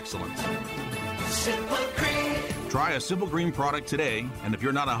to their excellence. Simple Green. Try a Simple Green product today, and if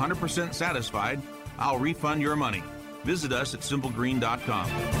you're not 100% satisfied, I'll refund your money. Visit us at simplegreen.com.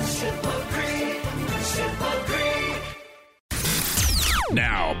 Simple Green. Simple Green.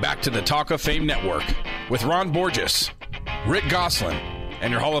 Now, back to the Talk of Fame Network with Ron Borges, Rick Gosselin,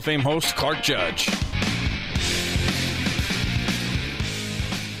 and your Hall of Fame host, Clark Judge.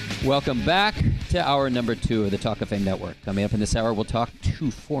 Welcome back to hour number 2 of the Talk of Fame Network. Coming up in this hour, we'll talk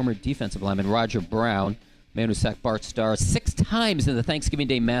to former defensive lineman Roger Brown, man who sacked Bart Starr 6 times in the Thanksgiving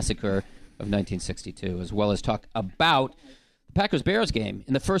Day Massacre of 1962, as well as talk about the Packers-Bears game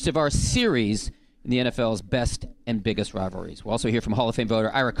in the first of our series in the NFL's best and biggest rivalries. We'll also hear from Hall of Fame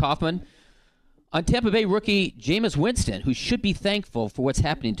voter Ira Kaufman on Tampa Bay rookie Jameis Winston, who should be thankful for what's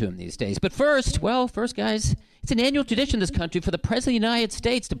happening to him these days. But first, guys, it's an annual tradition in this country for the President of the United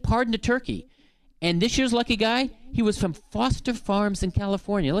States to pardon a turkey. And this year's lucky guy, he was from Foster Farms in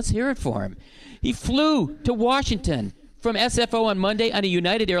California. Let's hear it for him. He flew to Washington from SFO on Monday on a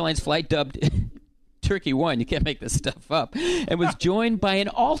United Airlines flight dubbed Turkey 1, you can't make this stuff up, and was joined by an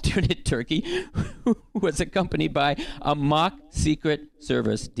alternate turkey who was accompanied by a mock Secret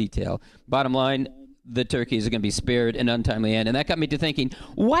Service detail. Bottom line, the turkeys are going to be spared an untimely end. And that got me to thinking,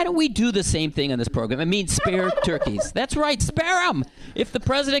 why don't we do the same thing on this program? I mean, spare turkeys. That's right, spare them. If the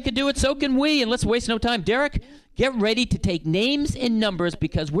president can do it, so can we. And let's waste no time. Derek, get ready to take names and numbers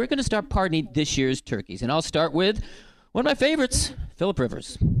because we're going to start pardoning this year's turkeys. And I'll start with one of my favorites, Philip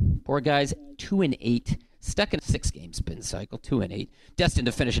Rivers. Poor guy's 2-8, stuck in a 6-game spin cycle, 2-8, destined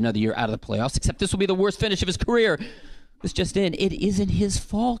to finish another year out of the playoffs, except this will be the worst finish of his career. This just in, it isn't his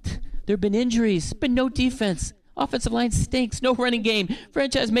fault. There have been injuries, been no defense. Offensive line stinks, no running game.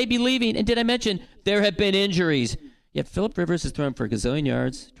 Franchise may be leaving, and did I mention there have been injuries? Yet Philip Rivers is thrown for a gazillion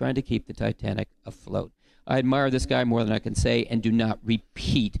yards, trying to keep the Titanic afloat. I admire this guy more than I can say, and do not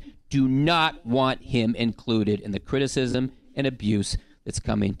want him included in the criticism and abuse that's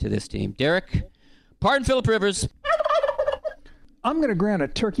coming to this team. Derek, pardon Philip Rivers. I'm going to grant a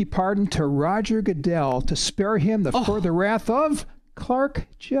turkey pardon to Roger Goodell to spare him the further wrath of Clark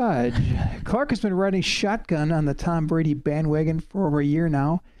Judge. Clark has been riding shotgun on the Tom Brady bandwagon for over a year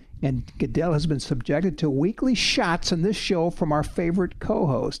now, and Goodell has been subjected to weekly shots in this show from our favorite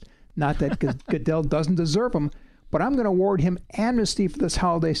co-host. Not that Goodell doesn't deserve them, but I'm going to award him amnesty for this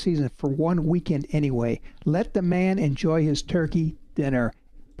holiday season for one weekend anyway. Let the man enjoy his turkey dinner.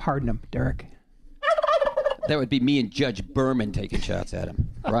 Pardon him, Derek. That would be me and Judge Berman taking shots at him.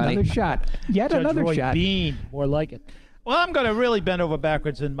 Ronnie? Another shot. Yet Judge another Roy shot. Bean, more like it. Well, I'm going to really bend over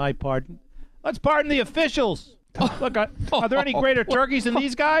backwards in my pardon. Let's pardon the officials. Look, are there any greater turkeys than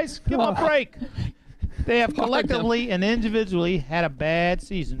these guys? Give them a break. They have collectively and individually had a bad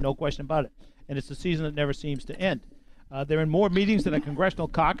season, no question about it. And it's a season that never seems to end. They're in more meetings than a congressional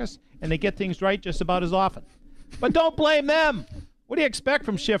caucus, and they get things right just about as often. But don't blame them. What do you expect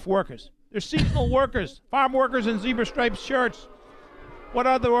from shift workers? They're seasonal workers, farm workers in zebra-striped shirts. What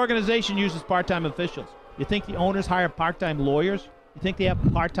other organization uses part-time officials? You think the owners hire part-time lawyers? You think they have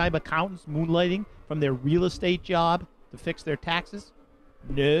part-time accountants moonlighting from their real estate job to fix their taxes?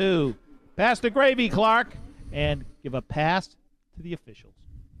 No. Pass the gravy, Clark, and give a pass to the officials.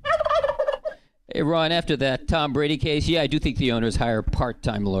 Hey, Ron, after that Tom Brady case, I do think the owners hire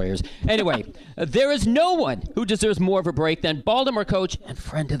part-time lawyers. Anyway, there is no one who deserves more of a break than Baltimore coach and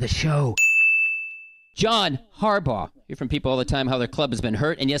friend of the show, John Harbaugh. Hear from people all the time how their club has been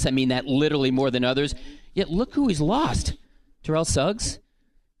hurt, and yes, I mean that literally more than others. Yet look who he's lost. Terrell Suggs,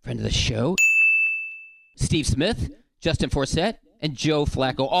 friend of the show, Steve Smith, Justin Forsett, and Joe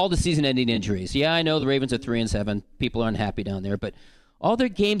Flacco, all the season-ending injuries. Yeah, I know the Ravens are 3-7. People are unhappy down there, but all their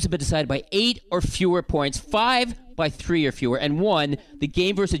games have been decided by 8 or fewer points, 5 by 3 or fewer, and 1, the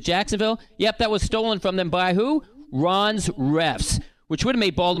game versus Jacksonville, that was stolen from them by who? Ron's refs, which would have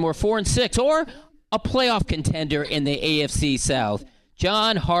made Baltimore 4-6, or a playoff contender in the AFC South.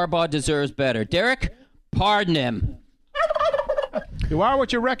 John Harbaugh deserves better. Derek, pardon him. You are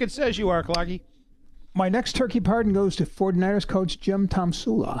what your record says you are, Clarky. My next turkey pardon goes to 49ers coach Jim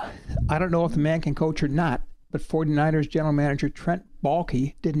Tomsula. I don't know if the man can coach or not, but 49ers general manager Trent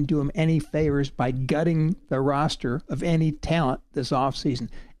Baalke didn't do him any favors by gutting the roster of any talent this offseason.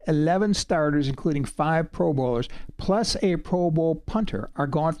 11 starters, including 5 Pro Bowlers, plus a Pro Bowl punter, are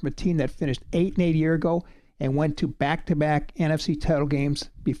gone from a team that finished 8-8 a year ago and went to back-to-back NFC title games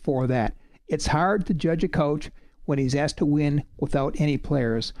before that. It's hard to judge a coach when he's asked to win without any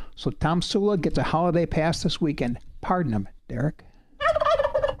players. So Tomsula gets a holiday pass this weekend. Pardon him, Derek.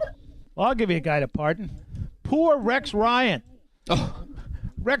 Well, I'll give you a guy to pardon. Poor Rex Ryan.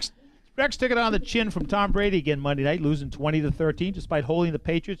 Rex took it on the chin from Tom Brady again Monday night, losing 20-13, despite holding the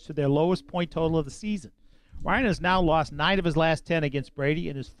Patriots to their lowest point total of the season. Ryan has now lost 9 of his last 10 against Brady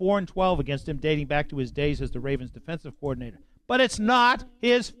and is 4-12 against him, dating back to his days as the Ravens' defensive coordinator. But it's not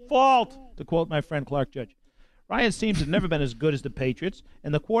his fault, to quote my friend Clark Judge. Ryan's teams have never been as good as the Patriots,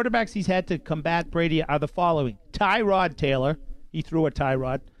 and the quarterbacks he's had to combat Brady are the following: Tyrod Taylor, he threw a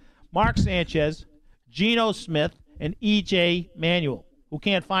Tyrod, Mark Sanchez, Geno Smith, and E.J. Manuel, who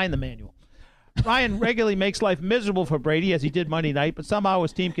can't find the manual. Ryan regularly makes life miserable for Brady, as he did Monday night, but somehow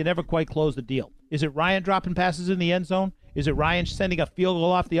his team can never quite close the deal. Is it Ryan dropping passes in the end zone? Is it Ryan sending a field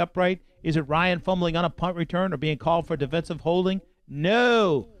goal off the upright? Is it Ryan fumbling on a punt return or being called for defensive holding?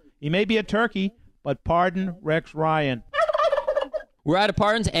 No. He may be a turkey, but pardon Rex Ryan. We're out of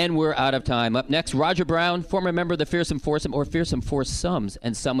pardons, and we're out of time. Up next, Roger Brown, former member of the Fearsome Foursome, or Fearsome Foursomes,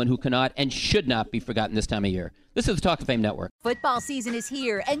 and someone who cannot and should not be forgotten this time of year. This is the Talk of Fame Network. Football season is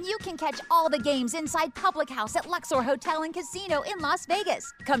here, and you can catch all the games inside Public House at Luxor Hotel and Casino in Las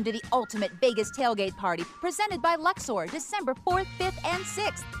Vegas. Come to the ultimate Vegas tailgate party, presented by Luxor, December 4th, 5th, and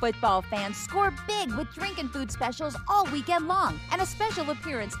 6th. Football fans score big with drink and food specials all weekend long, and a special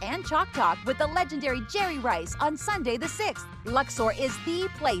appearance and Chalk Talk with the legendary Jerry Rice on Sunday the 6th. Luxor is the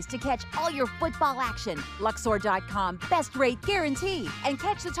place to catch all your football action. Luxor.com, best rate guarantee. And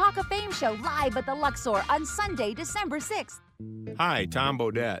catch the Talk of Fame show live at the Luxor on Sunday, December 6th. Hi, Tom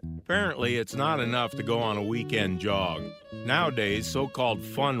Bodette. Apparently, it's not enough to go on a weekend jog. Nowadays, so-called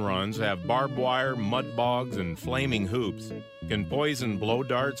fun runs have barbed wire, mud bogs, and flaming hoops. Can poison blow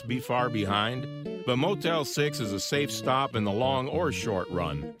darts be far behind? But Motel 6 is a safe stop in the long or short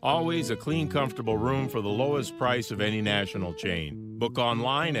run. Always a clean, comfortable room for the lowest price of any national chain. Book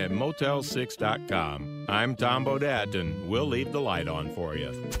online at motel6.com. I'm Tom Bodette, and we'll leave the light on for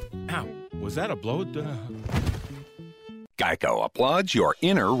you. Ow, was that a blow? Geico applauds your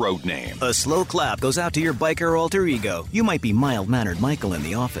inner road name. A slow clap goes out to your biker alter ego. You might be mild-mannered Michael in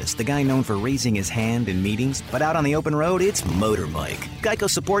the office, the guy known for raising his hand in meetings, but out on the open road, it's Motor Mike. Geico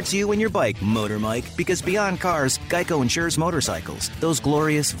supports you and your bike, Motor Mike, because beyond cars, Geico insures motorcycles, those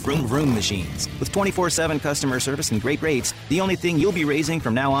glorious vroom-vroom machines. With 24/7 customer service and great rates, the only thing you'll be raising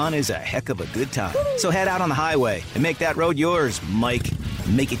from now on is a heck of a good time. So head out on the highway and make that road yours, Mike.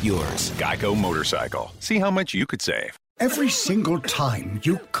 Make it yours. Geico Motorcycle. See how much you could save. Every single time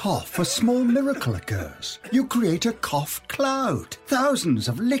you cough, a small miracle occurs. You create a cough cloud. Thousands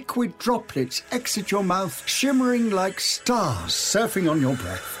of liquid droplets exit your mouth, shimmering like stars surfing on your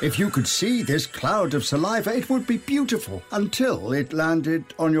breath. If you could see this cloud of saliva, it would be beautiful, until it landed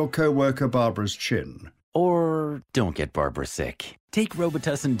on your coworker Barbara's chin. Or don't get Barbara sick. Take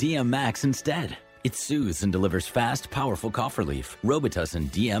Robitussin DM Max instead. It soothes and delivers fast, powerful cough relief. Robitussin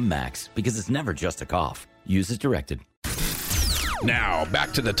DM Max, because it's never just a cough. Use as directed. Now,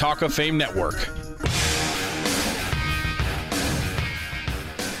 back to the Talk of Fame Network.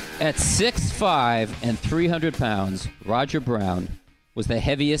 At 6'5" and 300 pounds, Roger Brown was the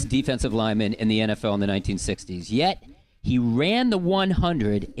heaviest defensive lineman in the NFL in the 1960s. Yet, he ran the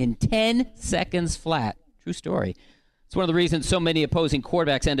 100 in 10 seconds flat. True story. It's one of the reasons so many opposing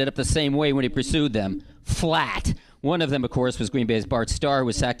quarterbacks ended up the same way when he pursued them. Flat. One of them, of course, was Green Bay's Bart Starr, who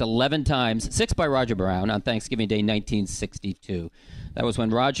was sacked 11 times, 6 by Roger Brown, on Thanksgiving Day 1962. That was when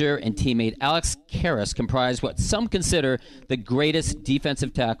Roger and teammate Alex Karras comprised what some consider the greatest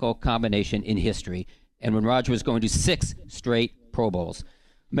defensive tackle combination in history, and when Roger was going to 6 straight Pro Bowls.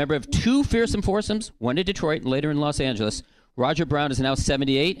 Member of 2 fearsome foursomes, one in Detroit and later in Los Angeles, Roger Brown is now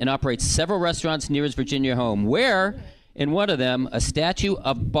 78 and operates several restaurants near his Virginia home, where, in one of them, a statue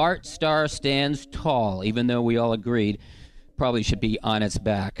of Bart Starr stands tall, even though we all agreed probably should be on its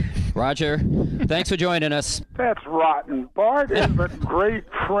back. Roger, thanks for joining us. That's rotten. Bart is a great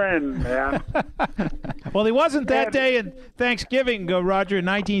friend, man. Well, he wasn't that day in Thanksgiving, Roger, in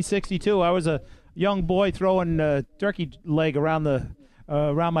 1962. I was a young boy throwing turkey leg around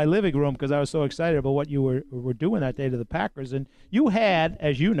my living room because I was so excited about what you were doing that day to the Packers. And you had,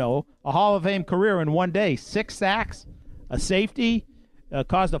 as you know, a Hall of Fame career in one day. 6 sacks, a safety,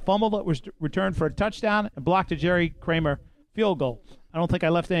 caused a fumble that was returned for a touchdown, and blocked a Jerry Kramer field goal. I don't think I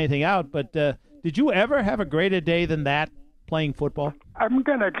left anything out, but did you ever have a greater day than that playing football? I'm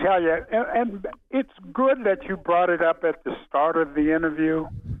going to tell you, and it's good that you brought it up at the start of the interview,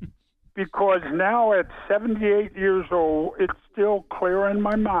 because now at 78 years old, it's still clear in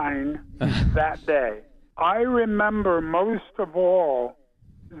my mind that day. I remember most of all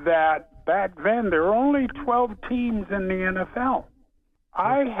that back then there were only 12 teams in the NFL.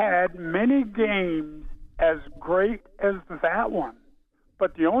 I had many games as great as that one.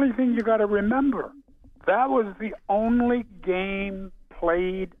 But the only thing you got to remember, that was the only game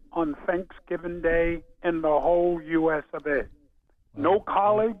played on Thanksgiving Day in the whole U.S. of A. No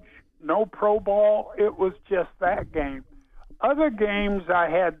college, no pro ball. It was just that game. Other games I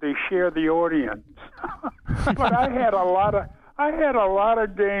had to share the audience. But I had a lot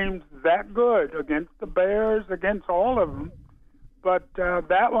of games that good against the Bears, against all of them. But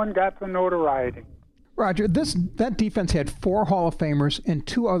that one got the notoriety. Roger, that defense had 4 Hall of Famers and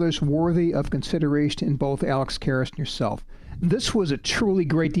 2 others worthy of consideration in both Alex Karras and yourself. This was a truly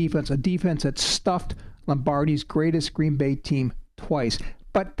great defense, a defense that stuffed Lombardi's greatest Green Bay team twice.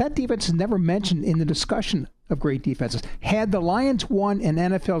 But that defense is never mentioned in the discussion of great defenses. Had the Lions won an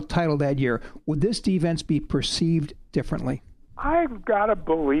NFL title that year, would this defense be perceived differently? I've got to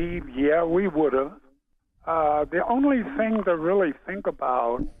believe, yeah, we would have. The only thing to really think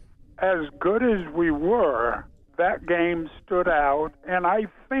about, as good as we were, that game stood out. And I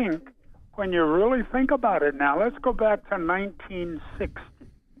think when you really think about it now, let's go back to 1960.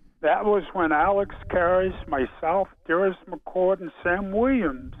 That was when Alex Karras, myself, Darius McCord, and Sam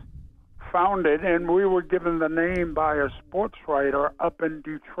Williams founded, and we were given the name by a sports writer up in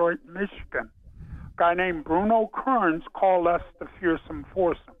Detroit, Michigan. A guy named Bruno Kearns called us the Fearsome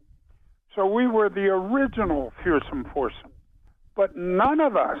Foursome. So we were the original Fearsome Foursome. But none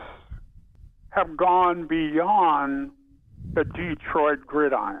of us have gone beyond the Detroit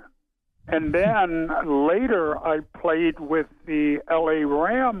Gridiron. And then later I played with the L.A.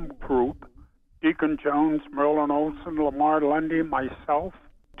 Ram group, Deacon Jones, Merlin Olsen, Lamar Lundy, myself.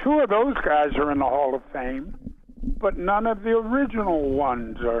 2 of those guys are in the Hall of Fame, but none of the original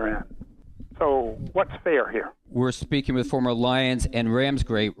ones are in. So what's fair here? We're speaking with former Lions and Rams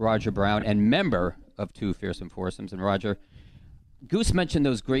great Roger Brown and member of 2 Fearsome Foursomes. And Roger, Goose mentioned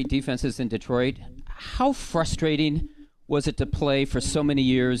those great defenses in Detroit. How frustrating was it to play for so many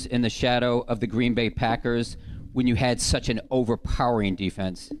years in the shadow of the Green Bay Packers when you had such an overpowering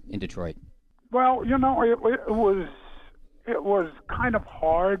defense in Detroit? Well, you know, it was kind of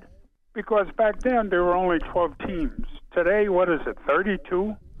hard because back then there were only 12 teams. Today, what is it,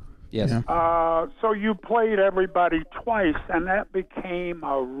 32? Yes. So you played everybody twice, and that became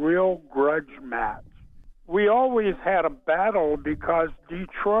a real grudge match. We always had a battle because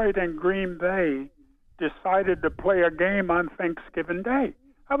Detroit and Green Bay decided to play a game on Thanksgiving Day.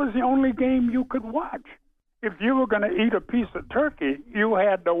 That was the only game you could watch. If you were going to eat a piece of turkey, you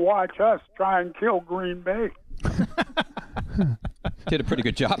had to watch us try and kill Green Bay. Did a pretty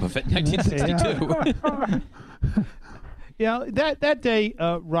good job of it in 1962. Yeah, that day,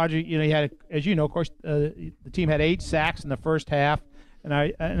 Roger, you know, you had, as you know, of course, the team had 8 sacks in the first half, and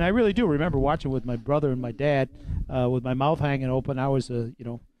I really do remember watching with my brother and my dad, with my mouth hanging open. I was a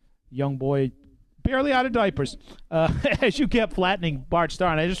young boy barely out of diapers, as you kept flattening Bart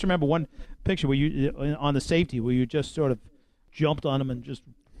Starr. And I just remember one picture where you on the safety where you just sort of jumped on him and just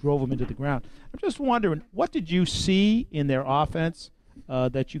drove him into the ground. I'm just wondering, what did you see in their offense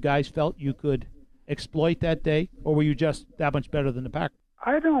that you guys felt you could exploit that day, or were you just that much better than the Packers?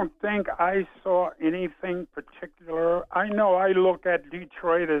 I don't think I saw anything particular. I know I look at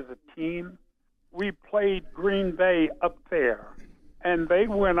Detroit as a team. We played Green Bay up there, and they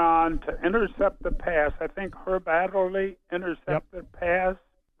went on to intercept the pass. I think Herb Adderley intercepted the pass,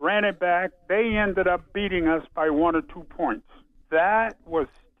 ran it back. They ended up beating us by 1 or 2 points. That was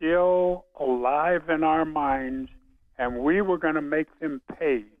still alive in our minds, and we were going to make them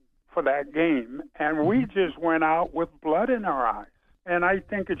pay for that game. And we just went out with blood in our eyes, and I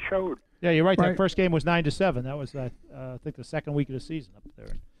think it showed. Yeah, you're right. That first game was 9-7. That was, I think, the second week of the season up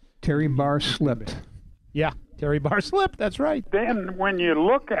there. Terry Barr slipped. Yeah, Terry Barr slipped. That's right. Then when you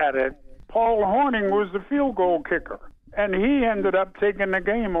look at it, Paul Hornung was the field goal kicker, and he ended up taking the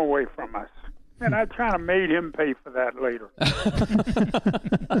game away from us. And I kind of made him pay for that later.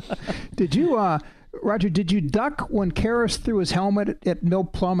 Did you, Roger, did you duck when Karras threw his helmet at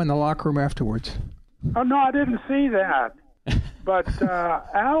Milt Plum in the locker room afterwards? Oh, no, I didn't see that. But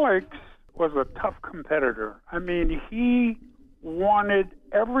Alex was a tough competitor. I mean, he wanted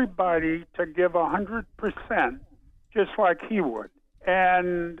everybody to give 100%, just like he would.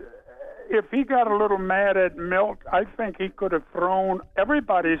 And if he got a little mad at Milt, I think he could have thrown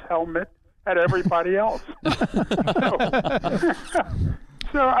everybody's helmet at everybody else.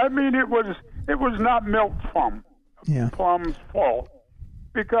 So I mean, it was not Milt Plum's fault,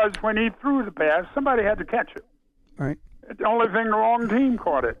 because when he threw the pass, somebody had to catch it. Right. The only thing, the wrong team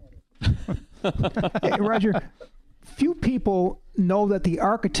caught it. Hey, Roger, few people know that the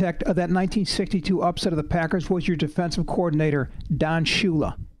architect of that 1962 upset of the Packers was your defensive coordinator, Don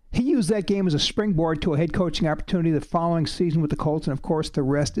Shula. He used that game as a springboard to a head coaching opportunity the following season with the Colts, and of course, the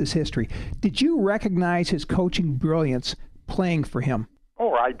rest is history. Did you recognize his coaching brilliance playing for him?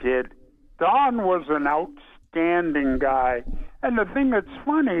 Oh, I did. Don was an outstanding guy. And the thing that's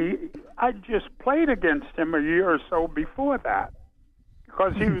funny, I just played against him a year or so before that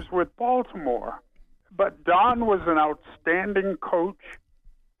because he was with Baltimore. But Don was an outstanding coach.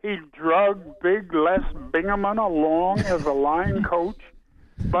 He drug big Les Bingaman along as a line coach.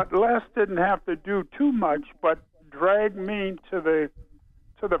 But Les didn't have to do too much, but drag me to the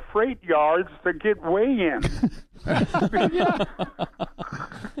freight yards to get way in.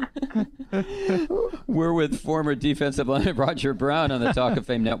 We're with former defensive lineman Roger Brown on the Talk of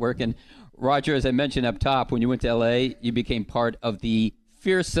Fame Network. And Roger, as I mentioned up top, when you went to L.A., you became part of the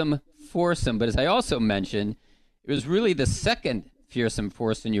Fearsome Foursome. But as I also mentioned, it was really the second Fearsome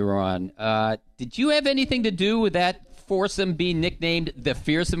Foursome you were on. Did you have anything to do with that foursome being nicknamed the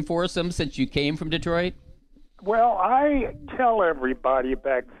Fearsome Foursome since you came from Detroit? Well, I tell everybody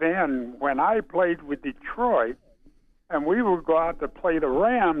back then, when I played with Detroit and we would go out to play the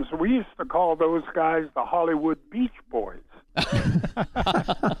Rams, we used to call those guys the Hollywood Beach Boys.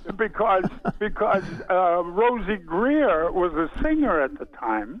 because Rosie Greer was a singer at the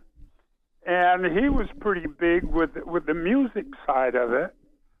time, and he was pretty big with the music side of it.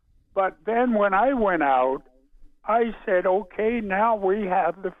 But then when I went out, I said, okay, now we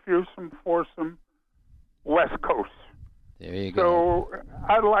have the Fearsome Foursome West Coast. There you go. So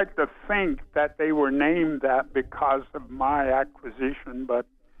I'd like to think that they were named that because of my acquisition, but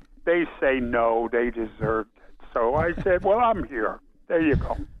they say no, they deserved it. So I said, well, I'm here. There you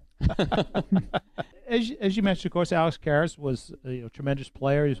go. As you mentioned, of course, Alex Karras was a tremendous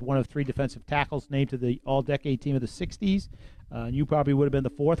player. He was one of 3 defensive tackles named to the all-decade team of the 60s. And you probably would have been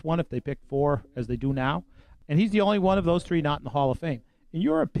the 4th one if they picked 4 as they do now. And he's the only one of those 3 not in the Hall of Fame. In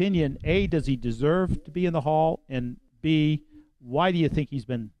your opinion, A, does he deserve to be in the Hall? And B, why do you think he's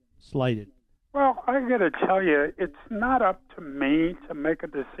been slighted? Well, I got to tell you, it's not up to me to make a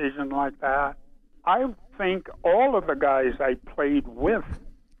decision like that. I think all of the guys I played with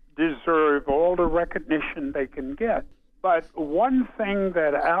deserve all the recognition they can get. But one thing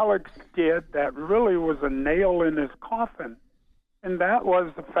that Alex did that really was a nail in his coffin, and that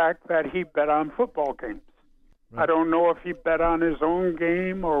was the fact that he bet on football games. Right. I don't know if he bet on his own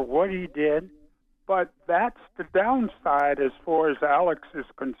game or what he did, but that's the downside as far as Alex is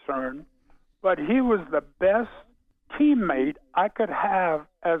concerned. But he was the best teammate I could have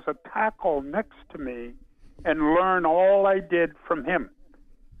as a tackle next to me and learn all I did from him.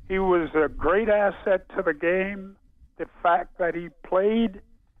 He was a great asset to the game. The fact that he played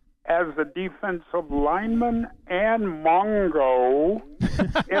as a defensive lineman and Mongo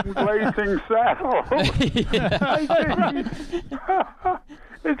in Blazing Saddles.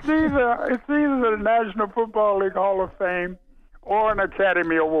 It's either the National Football League Hall of Fame or an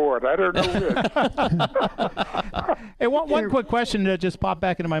Academy Award. I don't know which. Hey, one quick question that just popped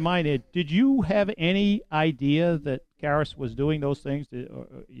back into my mind. Did you have any idea that Karras was doing those things,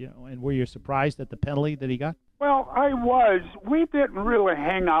 and were you surprised at the penalty that he got? Well, I was. We didn't really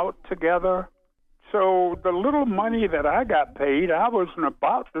hang out together. So the little money that I got paid, I wasn't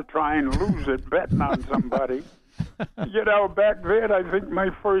about to try and lose it betting on somebody. Back then, I think my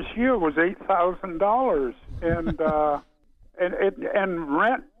first year was $8,000, and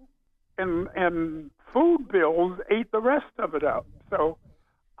rent and food bills ate the rest of it up. So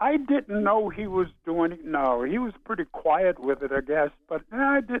I didn't know he was doing it. No, he was pretty quiet with it, I guess. But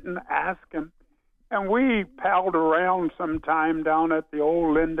I didn't ask him. And we palled around sometime down at the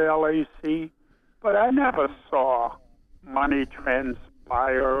old Lindell AC. But I never saw money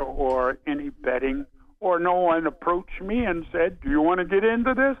transpire or any betting, or no one approached me and said, "Do you want to get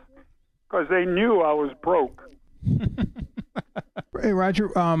into this?" Because they knew I was broke. Hey, Roger,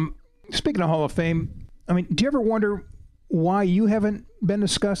 speaking of Hall of Fame, do you ever wonder why you haven't been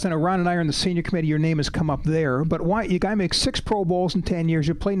discussed? I know Ron and I are in the senior committee. Your name has come up there. But why? You guy makes 6 Pro Bowls in 10 years.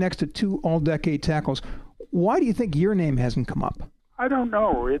 You play next to 2 all-decade tackles. Why do you think your name hasn't come up? I don't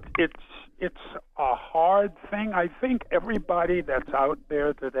know. It's a hard thing. I think everybody that's out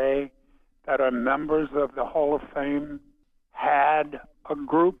there today that are members of the Hall of Fame had a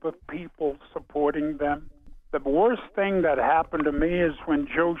group of people supporting them. The worst thing that happened to me is when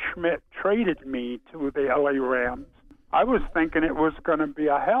Joe Schmidt traded me to the LA Rams. I was thinking it was going to be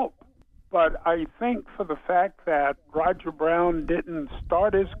a help. But I think for the fact that Roger Brown didn't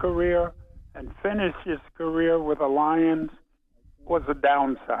start his career and finish his career with the Lions was a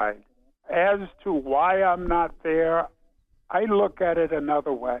downside. As to why I'm not there, I look at it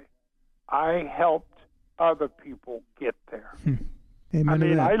another way. I helped other people get there.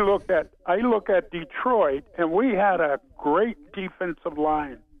 I look at Detroit, and we had a great defensive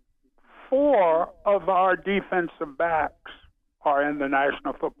line. 4 of our defensive backs are in the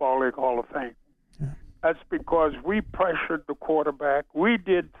National Football League Hall of Fame. Yeah. That's because we pressured the quarterback. We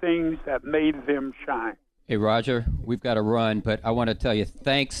did things that made them shine. Hey, Roger, we've got to run, but I want to tell you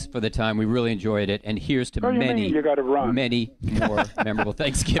thanks for the time. We really enjoyed it, and here's to many more memorable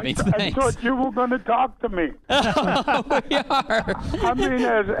Thanksgivings. I thought you were going to talk to me. We are. I mean,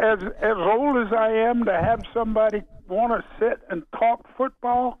 as old as I am, to have somebody want to sit and talk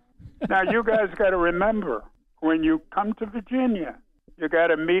football. Now, you guys got to remember, when you come to Virginia, you got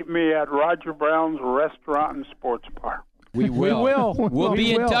to meet me at Roger Brown's Restaurant and Sports Bar. We will. We'll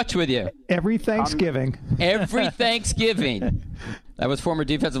be in touch with you. Every Thanksgiving. Every Thanksgiving. That was former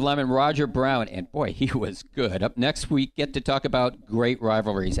defensive lineman Roger Brown. And, boy, he was good. Up next, we get to talk about great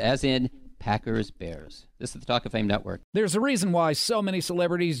rivalries, as in Packers-Bears. This is the Talk of Fame Network. There's a reason why so many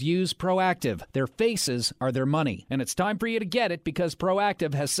celebrities use Proactive. Their faces are their money. And it's time for you to get it because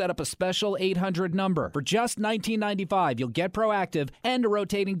Proactive has set up a special 800 number. For just $19.95, you'll get Proactive and a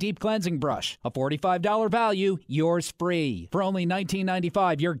rotating deep cleansing brush. A $45 value, yours free. For only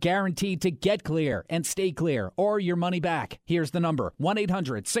 $19.95, you're guaranteed to get clear and stay clear or your money back. Here's the number,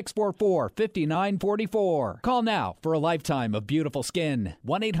 1-800-644-5944. Call now for a lifetime of beautiful skin.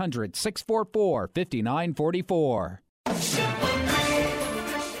 1-800-644-5944.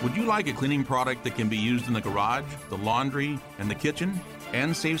 Would you like a cleaning product that can be used in the garage, the laundry, and the kitchen,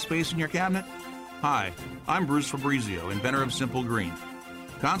 and save space in your cabinet? Hi, I'm Bruce Fabrizio, inventor of Simple Green.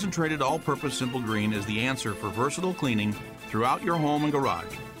 Concentrated all-purpose Simple Green is the answer for versatile cleaning throughout your home and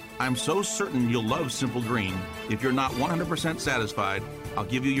garage. I'm so certain you'll love Simple Green. If you're not 100% satisfied, I'll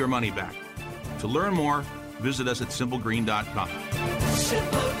give you your money back. To learn more, visit us at simplegreen.com.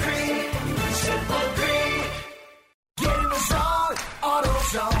 Simple Green, Simple Green. Get in the zone,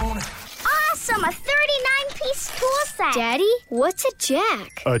 AutoZone. Awesome, a 39-piece tool set. Daddy, what's a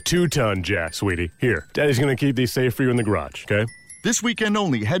jack? A 2-ton jack, sweetie. Here, Daddy's going to keep these safe for you in the garage, okay? This weekend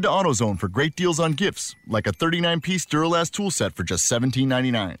only, head to AutoZone for great deals on gifts, like a 39-piece Duralast tool set for just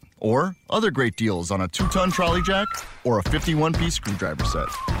 $17.99. Or other great deals on a 2-ton trolley jack or a 51-piece screwdriver set.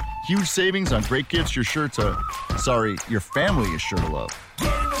 Huge savings on great gifts your family is sure to love.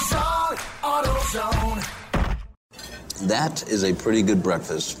 Get in the zone, AutoZone. That is a pretty good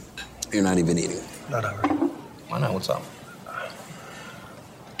breakfast. You're not even eating. Not hungry. Why not? What's up?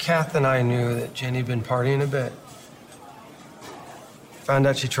 Kath and I knew that Jenny'd been partying a bit. Found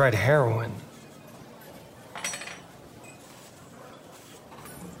out she tried heroin.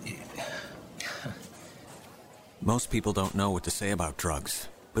 Most people don't know what to say about drugs,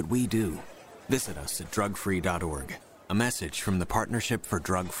 but we do. Visit us at drugfree.org. A message from the Partnership for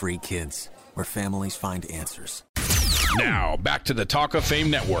Drug-Free Kids, where families find answers. Now, back to the Talk of Fame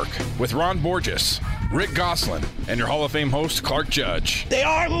Network with Ron Borges, Rick Gosselin, and your Hall of Fame host, Clark Judge. They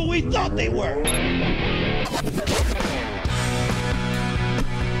are who we thought they were.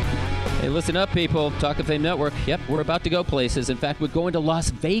 Hey, listen up, people. Talk of Fame Network. Yep, we're about to go places. In fact, we're going to Las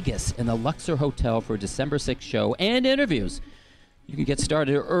Vegas in the Luxor Hotel for a December 6th show and interviews. You can get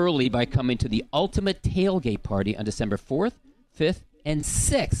started early by coming to the Ultimate Tailgate Party on December 4th, 5th, and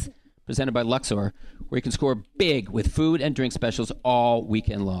 6th, presented by Luxor, where you can score big with food and drink specials all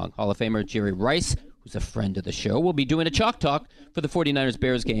weekend long. Hall of Famer Jerry Rice, who's a friend of the show, will be doing a chalk talk for the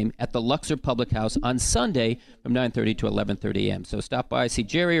 49ers-Bears game at the Luxor Public House on Sunday from 9:30 to 11:30 a.m. So stop by, see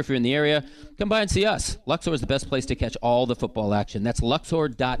Jerry, or if you're in the area, come by and see us. Luxor is the best place to catch all the football action. That's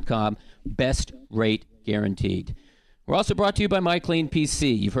Luxor.com, best rate guaranteed. We're also brought to you by MyClean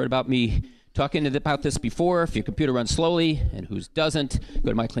PC. You've heard about me talking about this before. If your computer runs slowly, and whose doesn't,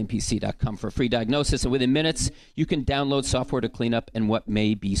 go to mycleanpc.com for a free diagnosis, and within minutes, you can download software to clean up and what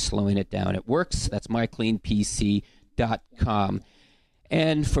may be slowing it down. It works. That's mycleanpc.com.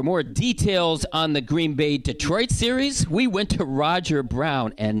 And for more details on the Green Bay-Detroit series, we went to Roger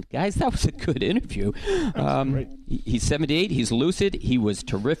Brown. And, guys, that was a good interview. He's 78. He's lucid. He was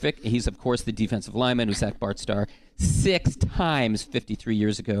terrific. He's, of course, the defensive lineman who sacked Bart Starr 6 times 53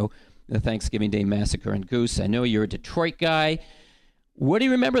 years ago, the Thanksgiving Day Massacre in Goose. I know you're a Detroit guy. What do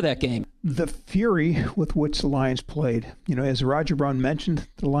you remember that game? The fury with which the Lions played. You know, as Roger Brown mentioned,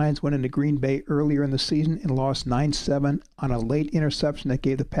 the Lions went into Green Bay earlier in the season and lost 9-7 on a late interception that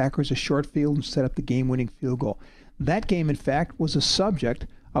gave the Packers a short field and set up the game-winning field goal. That game, in fact, was the subject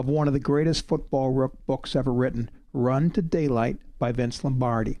of one of the greatest football books ever written, Run to Daylight by Vince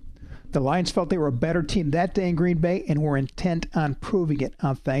Lombardi. The Lions felt they were a better team that day in Green Bay and were intent on proving it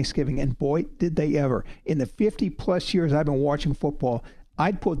on Thanksgiving. And boy, did they ever. In the 50-plus years I've been watching football,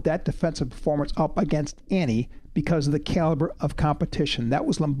 I'd put that defensive performance up against any because of the caliber of competition. That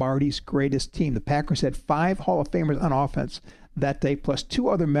was Lombardi's greatest team. The Packers had 5 Hall of Famers on offense that day, plus 2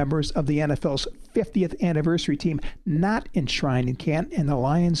 other members of the NFL's 50th anniversary team not enshrined in Canton, and the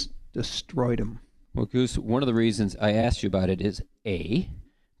Lions destroyed them. Well, Goose, one of the reasons I asked you about it is, A,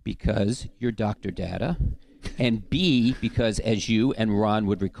 because you're Dr. Data, and B, because, as you and Ron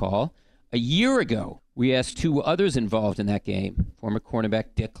would recall, a year ago, we asked 2 others involved in that game, former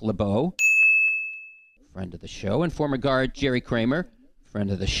cornerback Dick LeBeau, friend of the show, and former guard Jerry Kramer,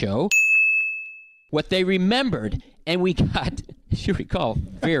 friend of the show, what they remembered, and we got, as you recall,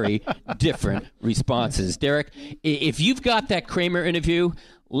 very different responses. Derek, if you've got that Kramer interview,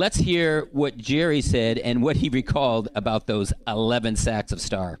 let's hear what Jerry said and what he recalled about those 11 sacks of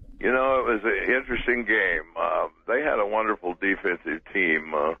Starr. You know, it was an interesting game. They had a wonderful defensive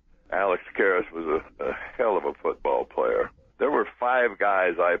team. Alex Karras was a hell of a football player. There were 5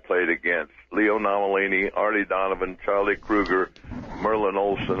 guys I played against: Leo Nomalini, Artie Donovan, Charlie Kruger, Merlin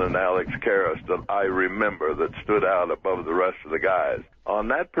Olsen, and Alex Karras that I remember that stood out above the rest of the guys. On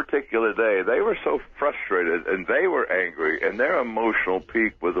that particular day, they were so frustrated and they were angry, and their emotional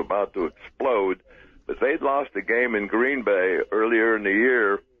peak was about to explode. But they'd lost a game in Green Bay earlier in the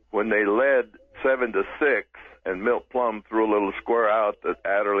year when they led 7-6, and Milt Plum threw a little square out that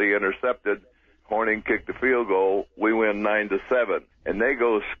Adderley intercepted. Horning kicked the field goal. We win 9-7, and they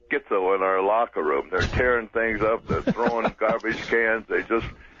go schizo in our locker room. They're tearing things up. They're throwing garbage cans.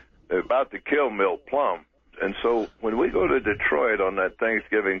 They're about to kill Milt Plum. And so when we go to Detroit on that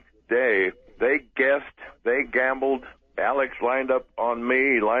Thanksgiving day, they guessed, they gambled. Alex lined up on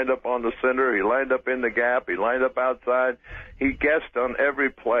me. He lined up on the center. He lined up in the gap. He lined up outside. He guessed on every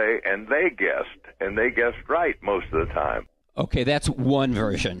play, and they guessed right most of the time. Okay, that's one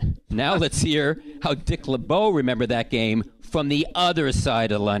version. Now let's hear how Dick LeBeau remembered that game from the other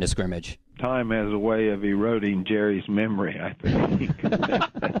side of the line of scrimmage. Time has a way of eroding Jerry's memory, I think.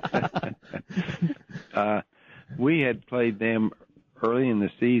 We had played them early in the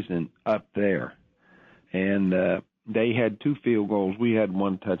season up there, and they had 2 field goals. We had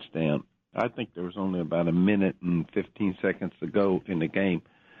 1 touchdown. I think there was only about a minute and 15 seconds to go in the game.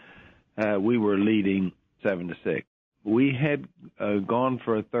 We were leading 7-6. We had gone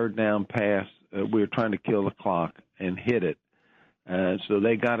for a 3rd down pass. We were trying to kill the clock and hit it. So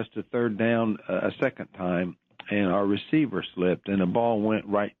they got us to 3rd down a second time, and our receiver slipped, and the ball went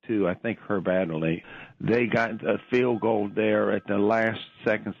right to, I think, Herb Adderley. They got a field goal there at the last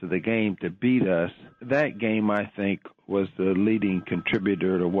seconds of the game to beat us. That game, I think, was the leading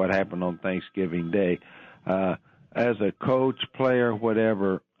contributor to what happened on Thanksgiving Day. As a coach, player,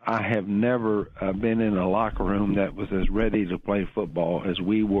 whatever, I have never been in a locker room that was as ready to play football as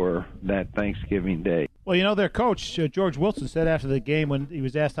we were that Thanksgiving Day. Well, you know, their coach, George Wilson, said after the game when he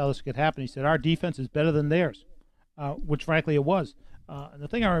was asked how this could happen, he said, our defense is better than theirs. which frankly it was. And the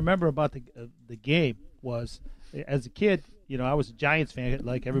thing I remember about the game was, as a kid, I was a Giants fan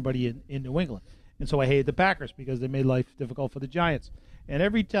like everybody in New England. And so I hated the Packers because they made life difficult for the Giants. And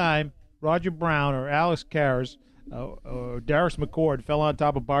every time Roger Brown or Alex Karras or Darius McCord fell on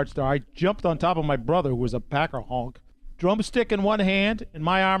top of Bart Starr, I jumped on top of my brother, who was a Packer honk, drumstick in one hand and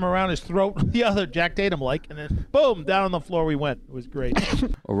my arm around his throat with the other, Jack Tatum-like, and then boom, down on the floor we went. It was great.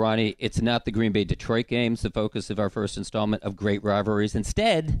 Well, Ronnie, it's not the Green Bay-Detroit games, the focus of our first installment of Great Rivalries.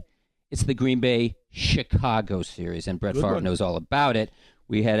 Instead, it's the Green Bay-Chicago series, and Brett Favre knows all about it.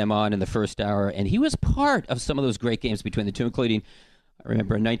 We had him on in the first hour, and he was part of some of those great games between the two, including, I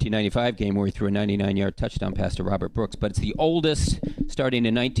remember, a 1995 game where he threw a 99-yard touchdown pass to Robert Brooks. But it's the oldest, starting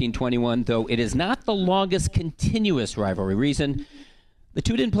in 1921, though it is not the longest continuous rivalry. Reason, the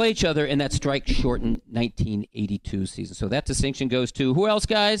two didn't play each other in that strike-shortened 1982 season. So that distinction goes to, who else,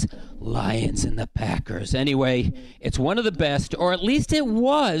 guys? Lions and the Packers. Anyway, it's one of the best, or at least it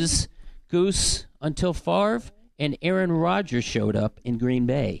was, Goose, until Favre and Aaron Rodgers showed up in Green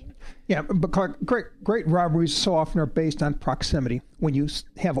Bay. Yeah, but Clark, great rivalries so often are based on proximity. When you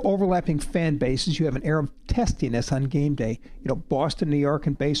have overlapping fan bases, you have an air of testiness on game day. Boston, New York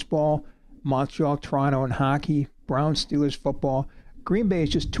in baseball, Montreal, Toronto in hockey, Browns, Steelers football. Green Bay is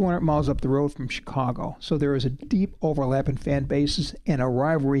just 200 miles up the road from Chicago, so there is a deep overlap in fan bases and a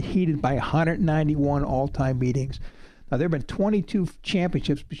rivalry heated by 191 all-time meetings. Now, there have been 22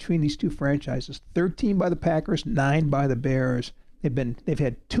 championships between these two franchises, 13 by the Packers, 9 by the Bears. They've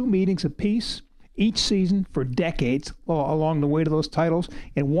had 2 meetings apiece each season for decades along the way to those titles,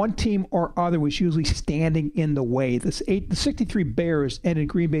 and one team or other was usually standing in the way. The 63 Bears ended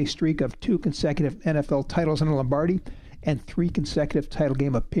Green Bay's streak of 2 consecutive NFL titles in the Lombardi and 3 consecutive title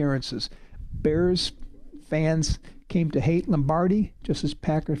game appearances. Bears fans came to hate Lombardi just as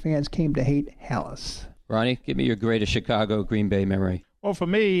Packer fans came to hate Halas. Ronnie, give me your greatest Chicago-Green Bay memory. Well, for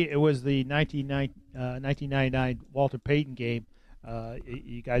me, it was the 1999 Walter Payton game.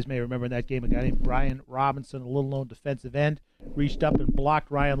 You guys may remember in that game, a guy named Brian Robinson, a little-known defensive end, reached up and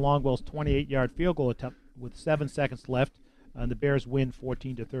blocked Ryan Longwell's 28-yard field goal attempt with 7 seconds left, and the Bears win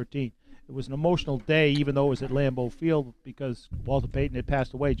 14-13. It was an emotional day, even though it was at Lambeau Field, because Walter Payton had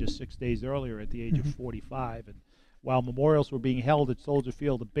passed away just 6 days earlier at the age of 45. And while memorials were being held at Soldier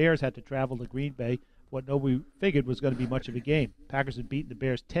Field, the Bears had to travel to Green Bay, what nobody figured was going to be much of a game. Packers had beaten the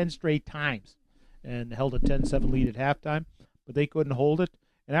Bears 10 straight times and held a 10-7 lead at halftime, but they couldn't hold it.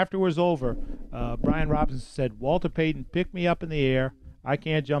 And after it was over, Brian Robinson said, Walter Payton picked me up in the air. I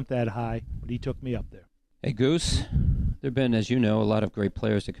can't jump that high, but he took me up there. Hey, Goose, there have been, as you know, a lot of great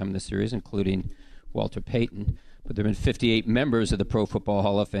players to come in this series, including Walter Payton. But there have been 58 members of the Pro Football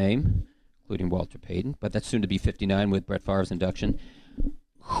Hall of Fame, including Walter Payton. But that's soon to be 59 with Brett Favre's induction.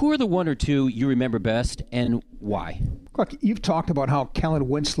 Who are the 1 or 2 you remember best, and why? Look, you've talked about how Kellen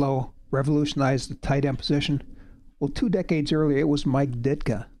Winslow revolutionized the tight end position. Well, 2 decades earlier, it was Mike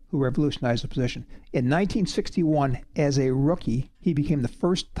Ditka who revolutionized the position. In 1961, as a rookie, he became the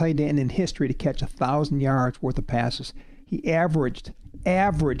first tight end in history to catch 1,000 yards worth of passes. He averaged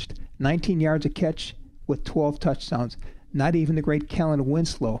 19 yards a catch with 12 touchdowns. Not even the great Kellen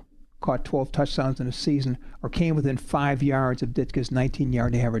Winslow caught 12 touchdowns in a season or came within 5 yards of Ditka's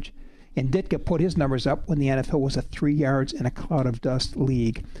 19-yard average. And Ditka put his numbers up when the NFL was a 3 yards and a cloud of dust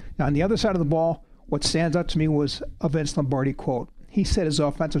league. Now, on the other side of the ball, what stands out to me was a Vince Lombardi quote. He said his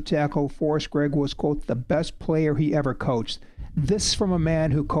offensive tackle, Forrest Gregg, was, quote, the best player he ever coached. This from a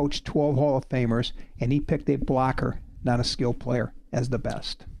man who coached 12 Hall of Famers, and he picked a blocker, not a skill player, as the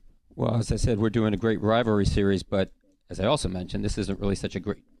best. Well, as I said, we're doing a great rivalry series, but as I also mentioned, this isn't really such a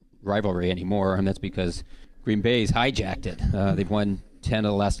great rivalry anymore, and that's because Green Bay's hijacked it. They've won 10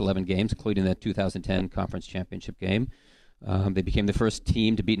 of the last 11 games, including that 2010 conference championship game. They became the first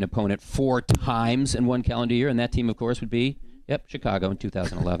team to beat an opponent 4 times in one calendar year, and that team, of course, would be, Chicago in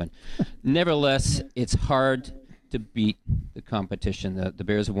 2011. Nevertheless, it's hard to beat the competition. The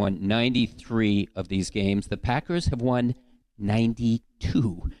Bears have won 93 of these games. The Packers have won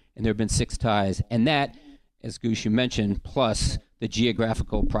 92, and there have been 6 ties. And that, as Goose, you mentioned, plus the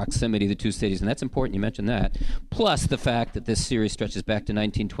geographical proximity of the two cities, and that's important, you mentioned that, plus the fact that this series stretches back to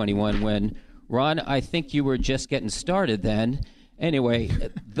 1921 when, Ron, I think you were just getting started then. Anyway,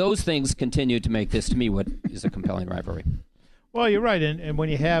 those things continue to make this, to me, what is a compelling rivalry. Well, you're right, and when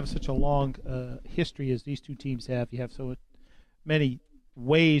you have such a long history as these two teams have, you have so many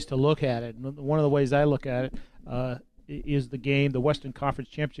ways to look at it. And one of the ways I look at it is the game, the Western Conference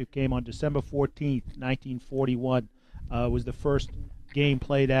Championship game on December 14th, 1941, was the first game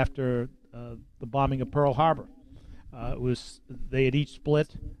played after the bombing of Pearl Harbor. They had each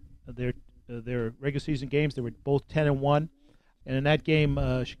split their their regular season games. They were both 10-1. And in that game,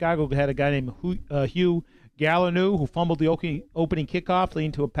 Chicago had a guy named Hugh Gallineau who fumbled the opening kickoff,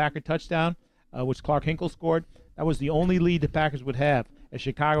 leading to a Packer touchdown, which Clark Hinkle scored. That was the only lead the Packers would have, as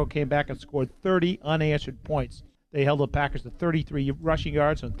Chicago came back and scored 30 unanswered points. They held the Packers to 33 rushing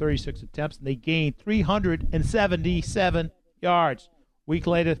yards on 36 attempts, and they gained 377 yards. A week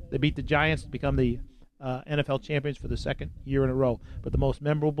later, they beat the Giants to become the NFL champions for the second year in a row. But the most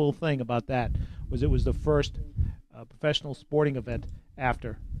memorable thing about that was it was the first professional sporting event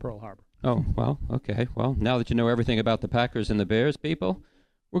after Pearl Harbor. Oh, well, okay. Well, now that you know everything about the Packers and the Bears, people,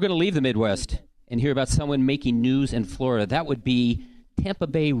 we're going to leave the Midwest and hear about someone making news in Florida. That would be Tampa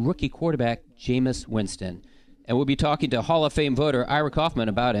Bay rookie quarterback Jameis Winston. And we'll be talking to Hall of Fame voter Ira Kaufman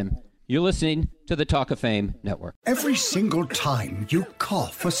about him. You're listening to the Talk of Fame Network. Every single time you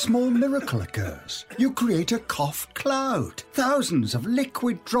cough, a small miracle occurs. You create a cough cloud. Thousands of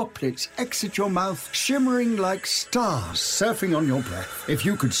liquid droplets exit your mouth, shimmering like stars surfing on your breath. If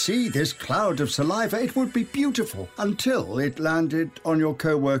you could see this cloud of saliva, it would be beautiful, until it landed on your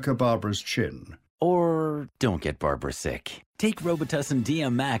co-worker Barbara's chin. Or don't get Barbara sick. Take Robitussin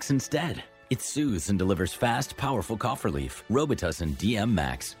DM Max instead. It soothes and delivers fast, powerful cough relief. Robitussin DM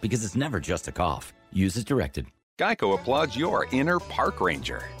Max, because it's never just a cough. Use as directed. Geico applauds your inner park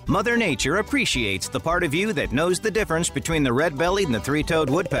ranger. Mother Nature appreciates the part of you that knows the difference between the red-bellied and the three-toed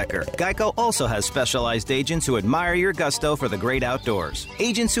woodpecker. Geico also has specialized agents who admire your gusto for the great outdoors.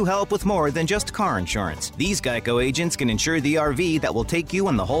 Agents who help with more than just car insurance. These Geico agents can insure the RV that will take you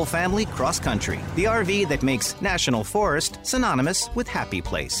and the whole family cross-country. The RV that makes National Forest synonymous with happy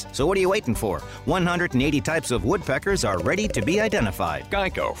place. So what are you waiting for? 180 types of woodpeckers are ready to be identified.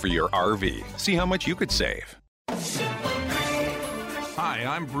 Geico for your RV. See how much you could save. Hi,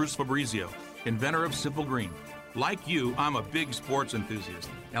 I'm Bruce Fabrizio, inventor of Simple Green. Like you, I'm a big sports enthusiast,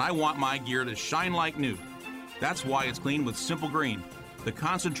 and I want my gear to shine like new. That's why it's cleaned with Simple Green, the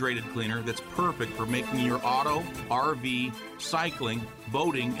concentrated cleaner that's perfect for making your auto, RV, cycling,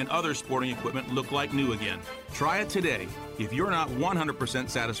 boating, and other sporting equipment look like new again. Try it today. If you're not 100%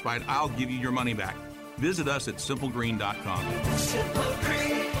 satisfied, I'll give you your money back. Visit us at simplegreen.com. Simple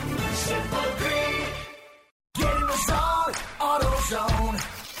Green, Simple Green. Get in the zone, AutoZone.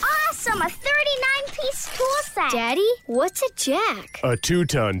 Awesome, a 39-piece tool set. Daddy, what's a jack? A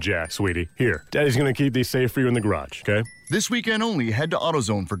 2-ton jack, sweetie. Here, Daddy's going to keep these safe for you in the garage, okay? This weekend only, head to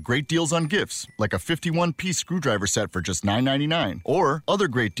AutoZone for great deals on gifts, like a 51-piece screwdriver set for just $9.99. Or other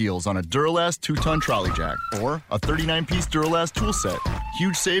great deals on a Duralast 2-ton trolley jack. Or a 39-piece Duralast tool set.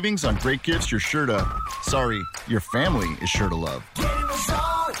 Huge savings on great gifts your family is sure to love. Get in the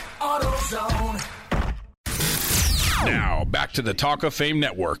zone, AutoZone. Now, back to the Talk of Fame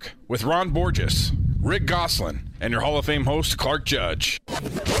Network with Ron Borges, Rick Gosselin, and your Hall of Fame host, Clark Judge.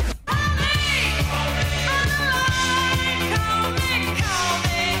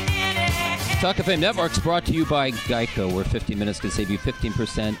 Talk of Fame Network is brought to you by Geico, where 15 minutes can save you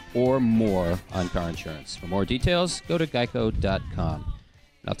 15% or more on car insurance. For more details, go to geico.com. And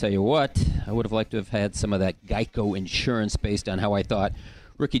I'll tell you what, I would have liked to have had some of that Geico insurance based on how I thought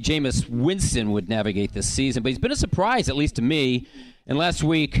rookie Jameis Winston would navigate this season. But he's been a surprise, at least to me. And last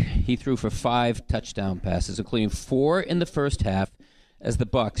week, he threw for 5 touchdown passes, including 4 in the first half, as the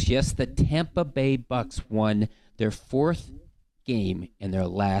Bucs, yes, the Tampa Bay Bucs, won their 4th game in their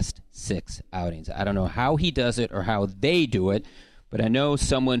last 6 outings. I don't know how he does it or how they do it, but I know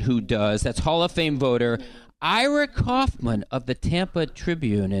someone who does. That's Hall of Fame voter Ira Kaufman of the Tampa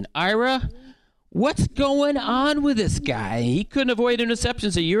Tribune. And Ira, what's going on with this guy? He couldn't avoid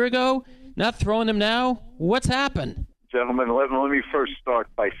interceptions a year ago, not throwing them now. What's happened? Gentlemen, let me first start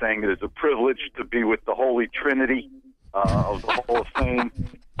by saying it is a privilege to be with the Holy Trinity of the Hall of Fame.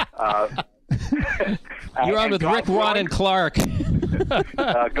 You're on with Rick, Ron, and Clark.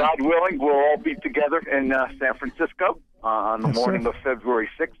 God willing, we'll all be together in San Francisco on the morning of February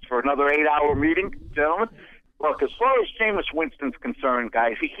 6th for another 8-hour meeting, gentlemen. Look, as far as Jameis Winston's concerned,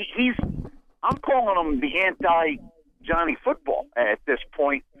 guys, I'm calling him the anti-Johnny Football at this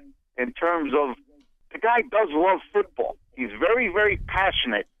point in terms of the guy does love football. He's very, very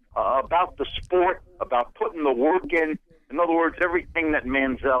passionate about the sport, about putting the work in. In other words, everything that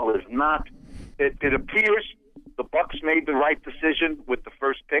Manziel is not. It appears the Bucs made the right decision with the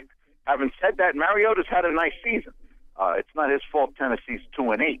first pick. Having said that, Mariota's had a nice season. It's not his fault Tennessee's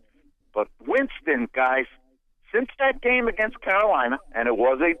 2-8. But Winston, guys, since that game against Carolina, and it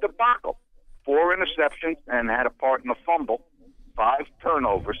was a debacle, 4 interceptions and had a part in the fumble, 5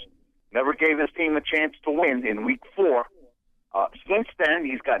 turnovers, never gave his team a chance to win in week 4. Since then,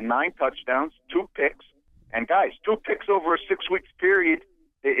 he's got 9 touchdowns, 2 picks. And, guys, 2 picks over a 6-week period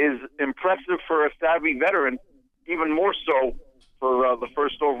is impressive for a savvy veteran, even more so for the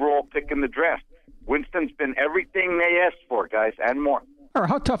first overall pick in the draft. Winston's been everything they asked for, guys, and more. All right,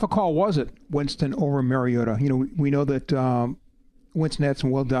 how tough a call was it, Winston over Mariota? You know, we know that Winston had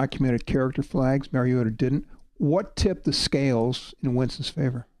some well-documented character flags. Mariota didn't. What tipped the scales in Winston's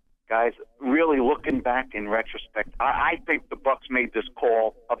favor? Guys, really looking back in retrospect, I think the Bucs made this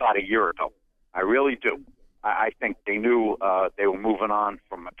call about a year ago. I really do. I think they knew they were moving on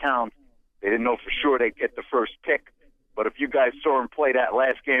from McCown. They didn't know for sure they'd get the first pick. But if you guys saw him play that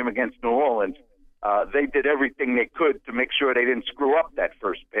last game against New Orleans, they did everything they could to make sure they didn't screw up that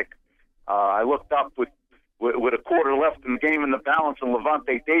first pick. I looked up with a quarter left in the game in the balance, and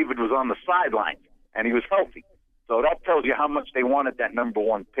Levante David was on the sideline, and he was healthy. So that tells you how much they wanted that number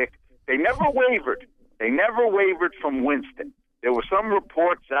one pick. They never wavered. They never wavered from Winston. There were some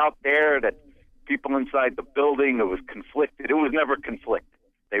reports out there that people inside the building, it was conflicted. It was never conflicted.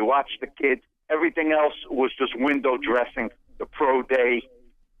 They watched the kids. Everything else was just window dressing, the pro day,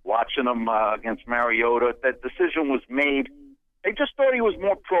 watching them against Mariota. That decision was made. They just thought he was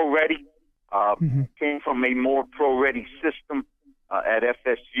more pro-ready, came from a more pro-ready system at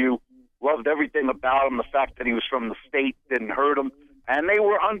FSU. Loved everything about him. The fact that he was from the state didn't hurt him. And they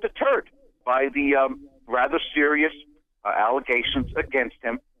were undeterred by the rather serious allegations against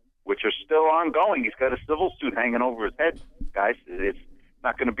him, which are still ongoing. He's got a civil suit hanging over his head, guys. It's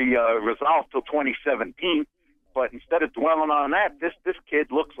not going to be resolved till 2017. But instead of dwelling on that, this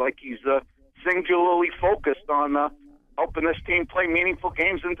kid looks like he's singularly focused on helping this team play meaningful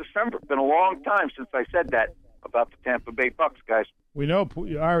games in December. It's been a long time since I said that about the Tampa Bay Bucs, guys. We know,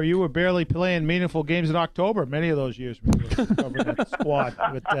 Ira, you were barely playing meaningful games in October many of those years when you were covering that squad.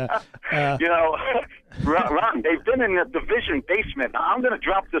 But, you know, Ron, they've been in the division basement. I'm going to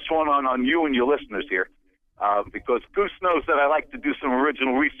drop this one on you and your listeners here because Goose knows that I like to do some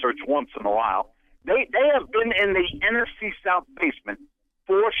original research once in a while. They have been in the NFC South basement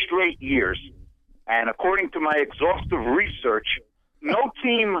 4 straight years. And according to my exhaustive research, no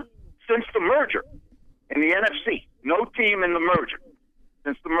team since the merger in the NFC, no team in the merger,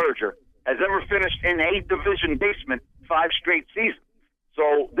 since the merger, has ever finished in a division basement 5 straight seasons.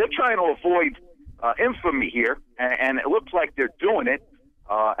 So they're trying to avoid infamy here, and it looks like they're doing it.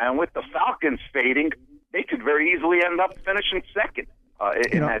 And with the Falcons fading, they could very easily end up finishing second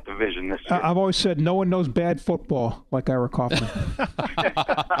in that division this year. I've always said no one knows bad football like Ira Kaufman.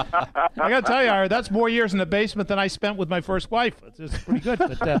 I got to tell you, Ira, that's more years in the basement than I spent with my first wife. It's pretty good.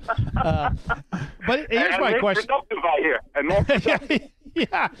 But here's my question. Productive out here, and more productive.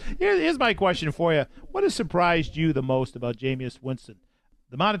 Yeah, here's my question for you. What has surprised you the most about Jameis Winston?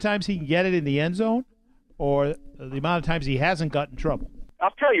 The amount of times he can get it in the end zone, or the amount of times he hasn't gotten in trouble? I'll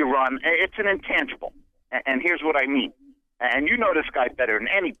tell you, Ron, it's an intangible, and here's what I mean. And you know this guy better than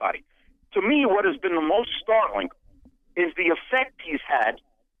anybody. To me, what has been the most startling is the effect he's had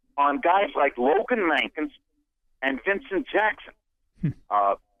on guys like Logan Mankins and Vincent Jackson.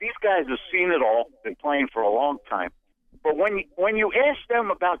 These guys have seen it all, been playing for a long time. But when you ask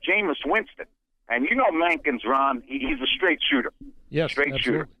them about Jameis Winston, and you know Mankins, Ron, he's a straight shooter. Yes, straight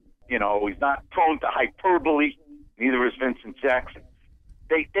absolutely. shooter. You know, he's not prone to hyperbole. Neither is Vincent Jackson.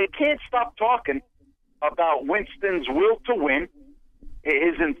 They can't stop talking about Winston's will to win,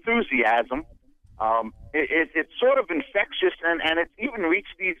 his enthusiasm. It's sort of infectious, and it's even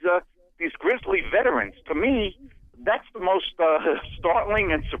reached these Grizzly veterans. To me, that's the most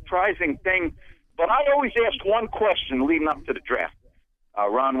startling and surprising thing. But I always asked one question leading up to the draft,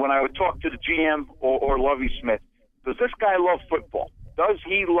 Ron, when I would talk to the GM or Lovie Smith. Does this guy love football? Does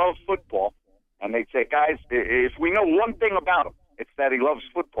he love football? And they'd say, guys, if we know one thing about him, it's that he loves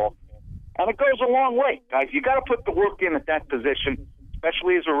football. And it goes a long way, guys. You got to put the work in at that position,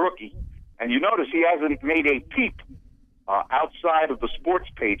 especially as a rookie. And you notice he hasn't made a peep outside of the sports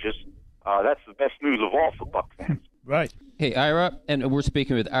pages. That's the best news of all for Bucs fans. Right. Hey, Ira, and we're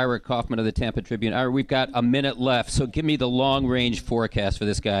speaking with Ira Kaufman of the Tampa Tribune. Ira, we've got a minute left, so give me the long-range forecast for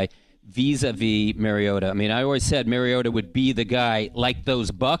this guy vis-a-vis Mariota. I mean, I always said Mariota would be the guy like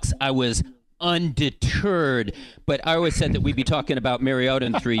those Bucs. I was undeterred, but I always said that we'd be talking about Mariota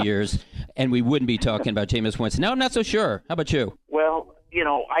in 3 years, and we wouldn't be talking about Jameis Winston. Now I'm not so sure. How about you? Well, you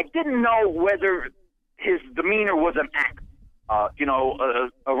know, I didn't know whether his demeanor was an act.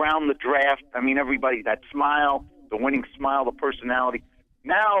 Around the draft, I mean, everybody, that smile, the winning smile, the personality.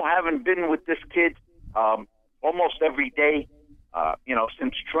 Now, having been with this kid almost every day,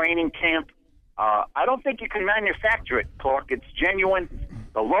 since training camp, I don't think you can manufacture it, Clark. It's genuine.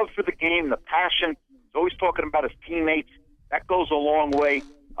 The love for the game, the passion. He's always talking about his teammates. That goes a long way.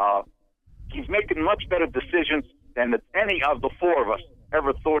 He's making much better decisions than any of the 4 of us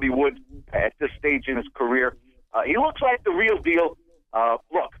ever thought he would at this stage in his career. He looks like the real deal.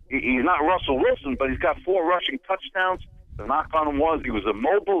 Look, he's not Russell Wilson, but he's got 4 rushing touchdowns. The knock on him was he was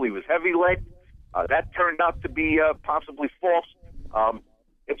immobile, he was heavy-legged. That turned out to be possibly false.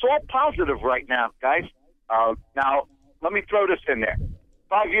 It's all positive right now, guys. Now, let me throw this in there.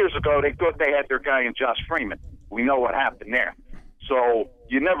 5 years ago, they thought they had their guy in Josh Freeman. We know what happened there. So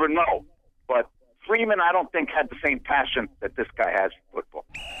you never know. But Freeman, I don't think, had the same passion that this guy has for football.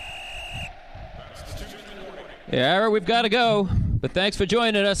 Yeah, Ira, we've got to go. But thanks for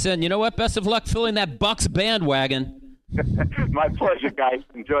joining us. And you know what? Best of luck filling that Bucks bandwagon. My pleasure, guys.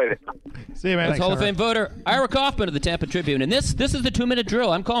 Enjoyed it. See you, man. That's Hall of Fame voter Ira Kaufman of the Tampa Tribune. And this is the 2-minute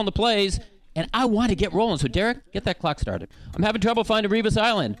drill. I'm calling the plays, and I want to get rolling. So, Derek, get that clock started. I'm having trouble finding Revis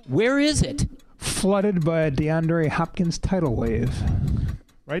Island. Where is it? Flooded by a DeAndre Hopkins tidal wave.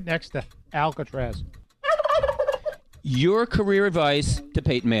 Right next to Alcatraz. Your career advice to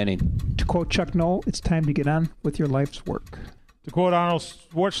Peyton Manning. To quote Chuck Noll, it's time to get on with your life's work. To quote Arnold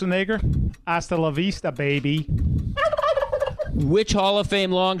Schwarzenegger, hasta la vista, baby. Which Hall of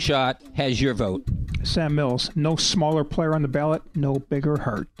Fame long shot has your vote? Sam Mills. No smaller player on the ballot, no bigger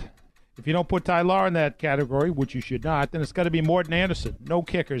heart. If you don't put Ty Law in that category, which you should not, then it's got to be Morton Anderson. No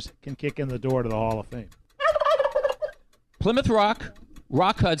kickers can kick in the door to the Hall of Fame. Plymouth Rock,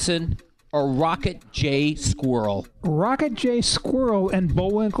 Rock Hudson, or Rocket J. Squirrel? Rocket J. Squirrel and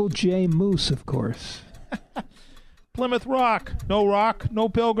Bullwinkle J. Moose, of course. Plymouth Rock, no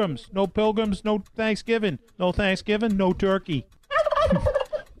pilgrims. No pilgrims, no Thanksgiving. No Thanksgiving, no turkey.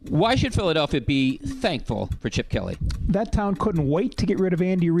 Why should Philadelphia be thankful for Chip Kelly? That town couldn't wait to get rid of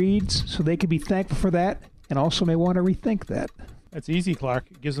Andy Reid's, so they could be thankful for that and also may want to rethink that. That's easy, Clark.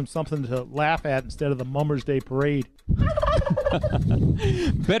 It gives them something to laugh at instead of the Mummers Day Parade. Better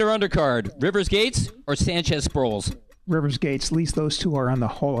undercard, Rivers Gates or Sanchez Sproles? Rivers Gates. At least those two are on the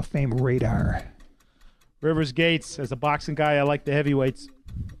Hall of Fame radar. Rivers Gates. As a boxing guy, I like the heavyweights.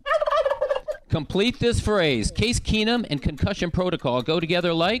 Complete this phrase. Case Keenum and concussion protocol go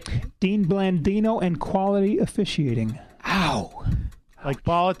together like? Dean Blandino and quality officiating. Ow. Like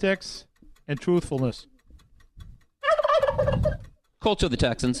politics and truthfulness. Colts or the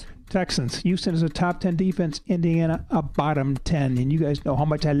Texans? Texans. Houston is a top 10 defense. Indiana, a bottom 10. And you guys know how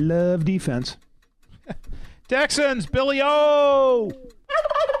much I love defense. Texans, Billy O!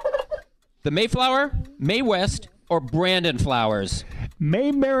 The Mayflower, May West, or Brandon Flowers?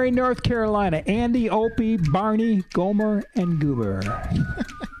 Mayberry, North Carolina. Andy, Opie, Barney, Gomer, and Goober.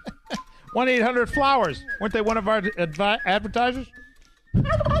 1-800-Flowers. Weren't they one of our advertisers?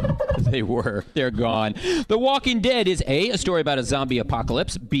 They were. They're gone. The Walking Dead is A, a story about a zombie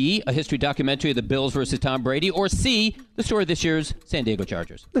apocalypse, B, a history documentary of the Bills versus Tom Brady, or C, the story of this year's San Diego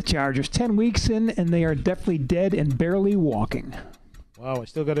Chargers. The Chargers, 10 weeks in, and they are definitely dead and barely walking. Wow, I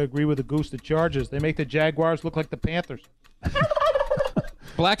still got to agree with the Goose. The Chargers, they make the Jaguars look like the Panthers.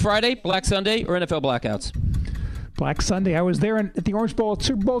 Black Friday, Black Sunday, or NFL blackouts? Black Sunday. I was there at the Orange Bowl at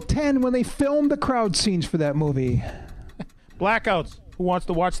Super Bowl 10 when they filmed the crowd scenes for that movie. Blackouts. Who wants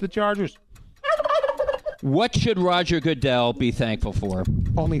to watch the Chargers? What should Roger Goodell be thankful for?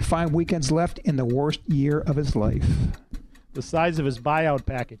 Only 5 weekends left in the worst year of his life. The size of his buyout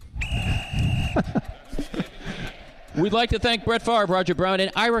package. We'd like to thank Brett Favre, Roger Brown, and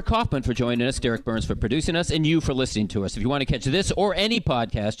Ira Kaufman for joining us, Derek Burns for producing us, and you for listening to us. If you want to catch this or any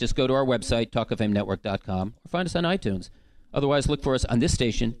podcast, just go to our website, talkofamenetwork.com, or find us on iTunes. Otherwise, look for us on this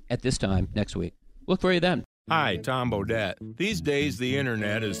station at this time next week. Look for you then. Hi, Tom Bodette. These days, the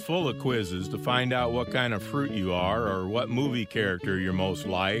internet is full of quizzes to find out what kind of fruit you are, or what movie character you're most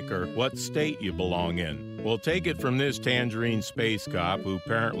like, or what state you belong in. Well, take it from this tangerine space cop who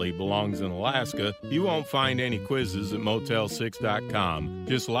apparently belongs in Alaska. You won't find any quizzes at Motel6.com.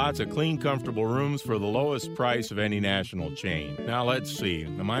 Just lots of clean, comfortable rooms for the lowest price of any national chain. Now, let's see.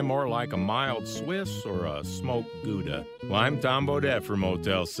 Am I more like a mild Swiss or a smoked Gouda? Well, I'm Tom Bodette for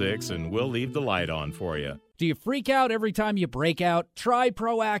Motel 6, and we'll leave the light on for you. Do you freak out every time you break out? Try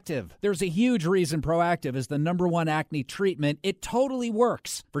Proactiv. There's a huge reason Proactiv is the #1 acne treatment. It totally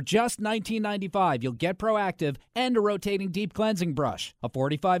works. For just $19.95, you'll get Proactiv and a rotating deep cleansing brush. A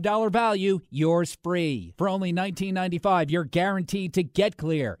 $45 value, yours free. For only $19.95, you're guaranteed to get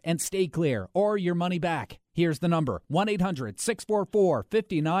clear and stay clear, or your money back. Here's the number,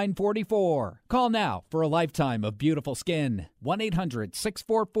 1-800-644-5944. Call now for a lifetime of beautiful skin.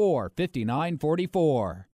 1-800-644-5944.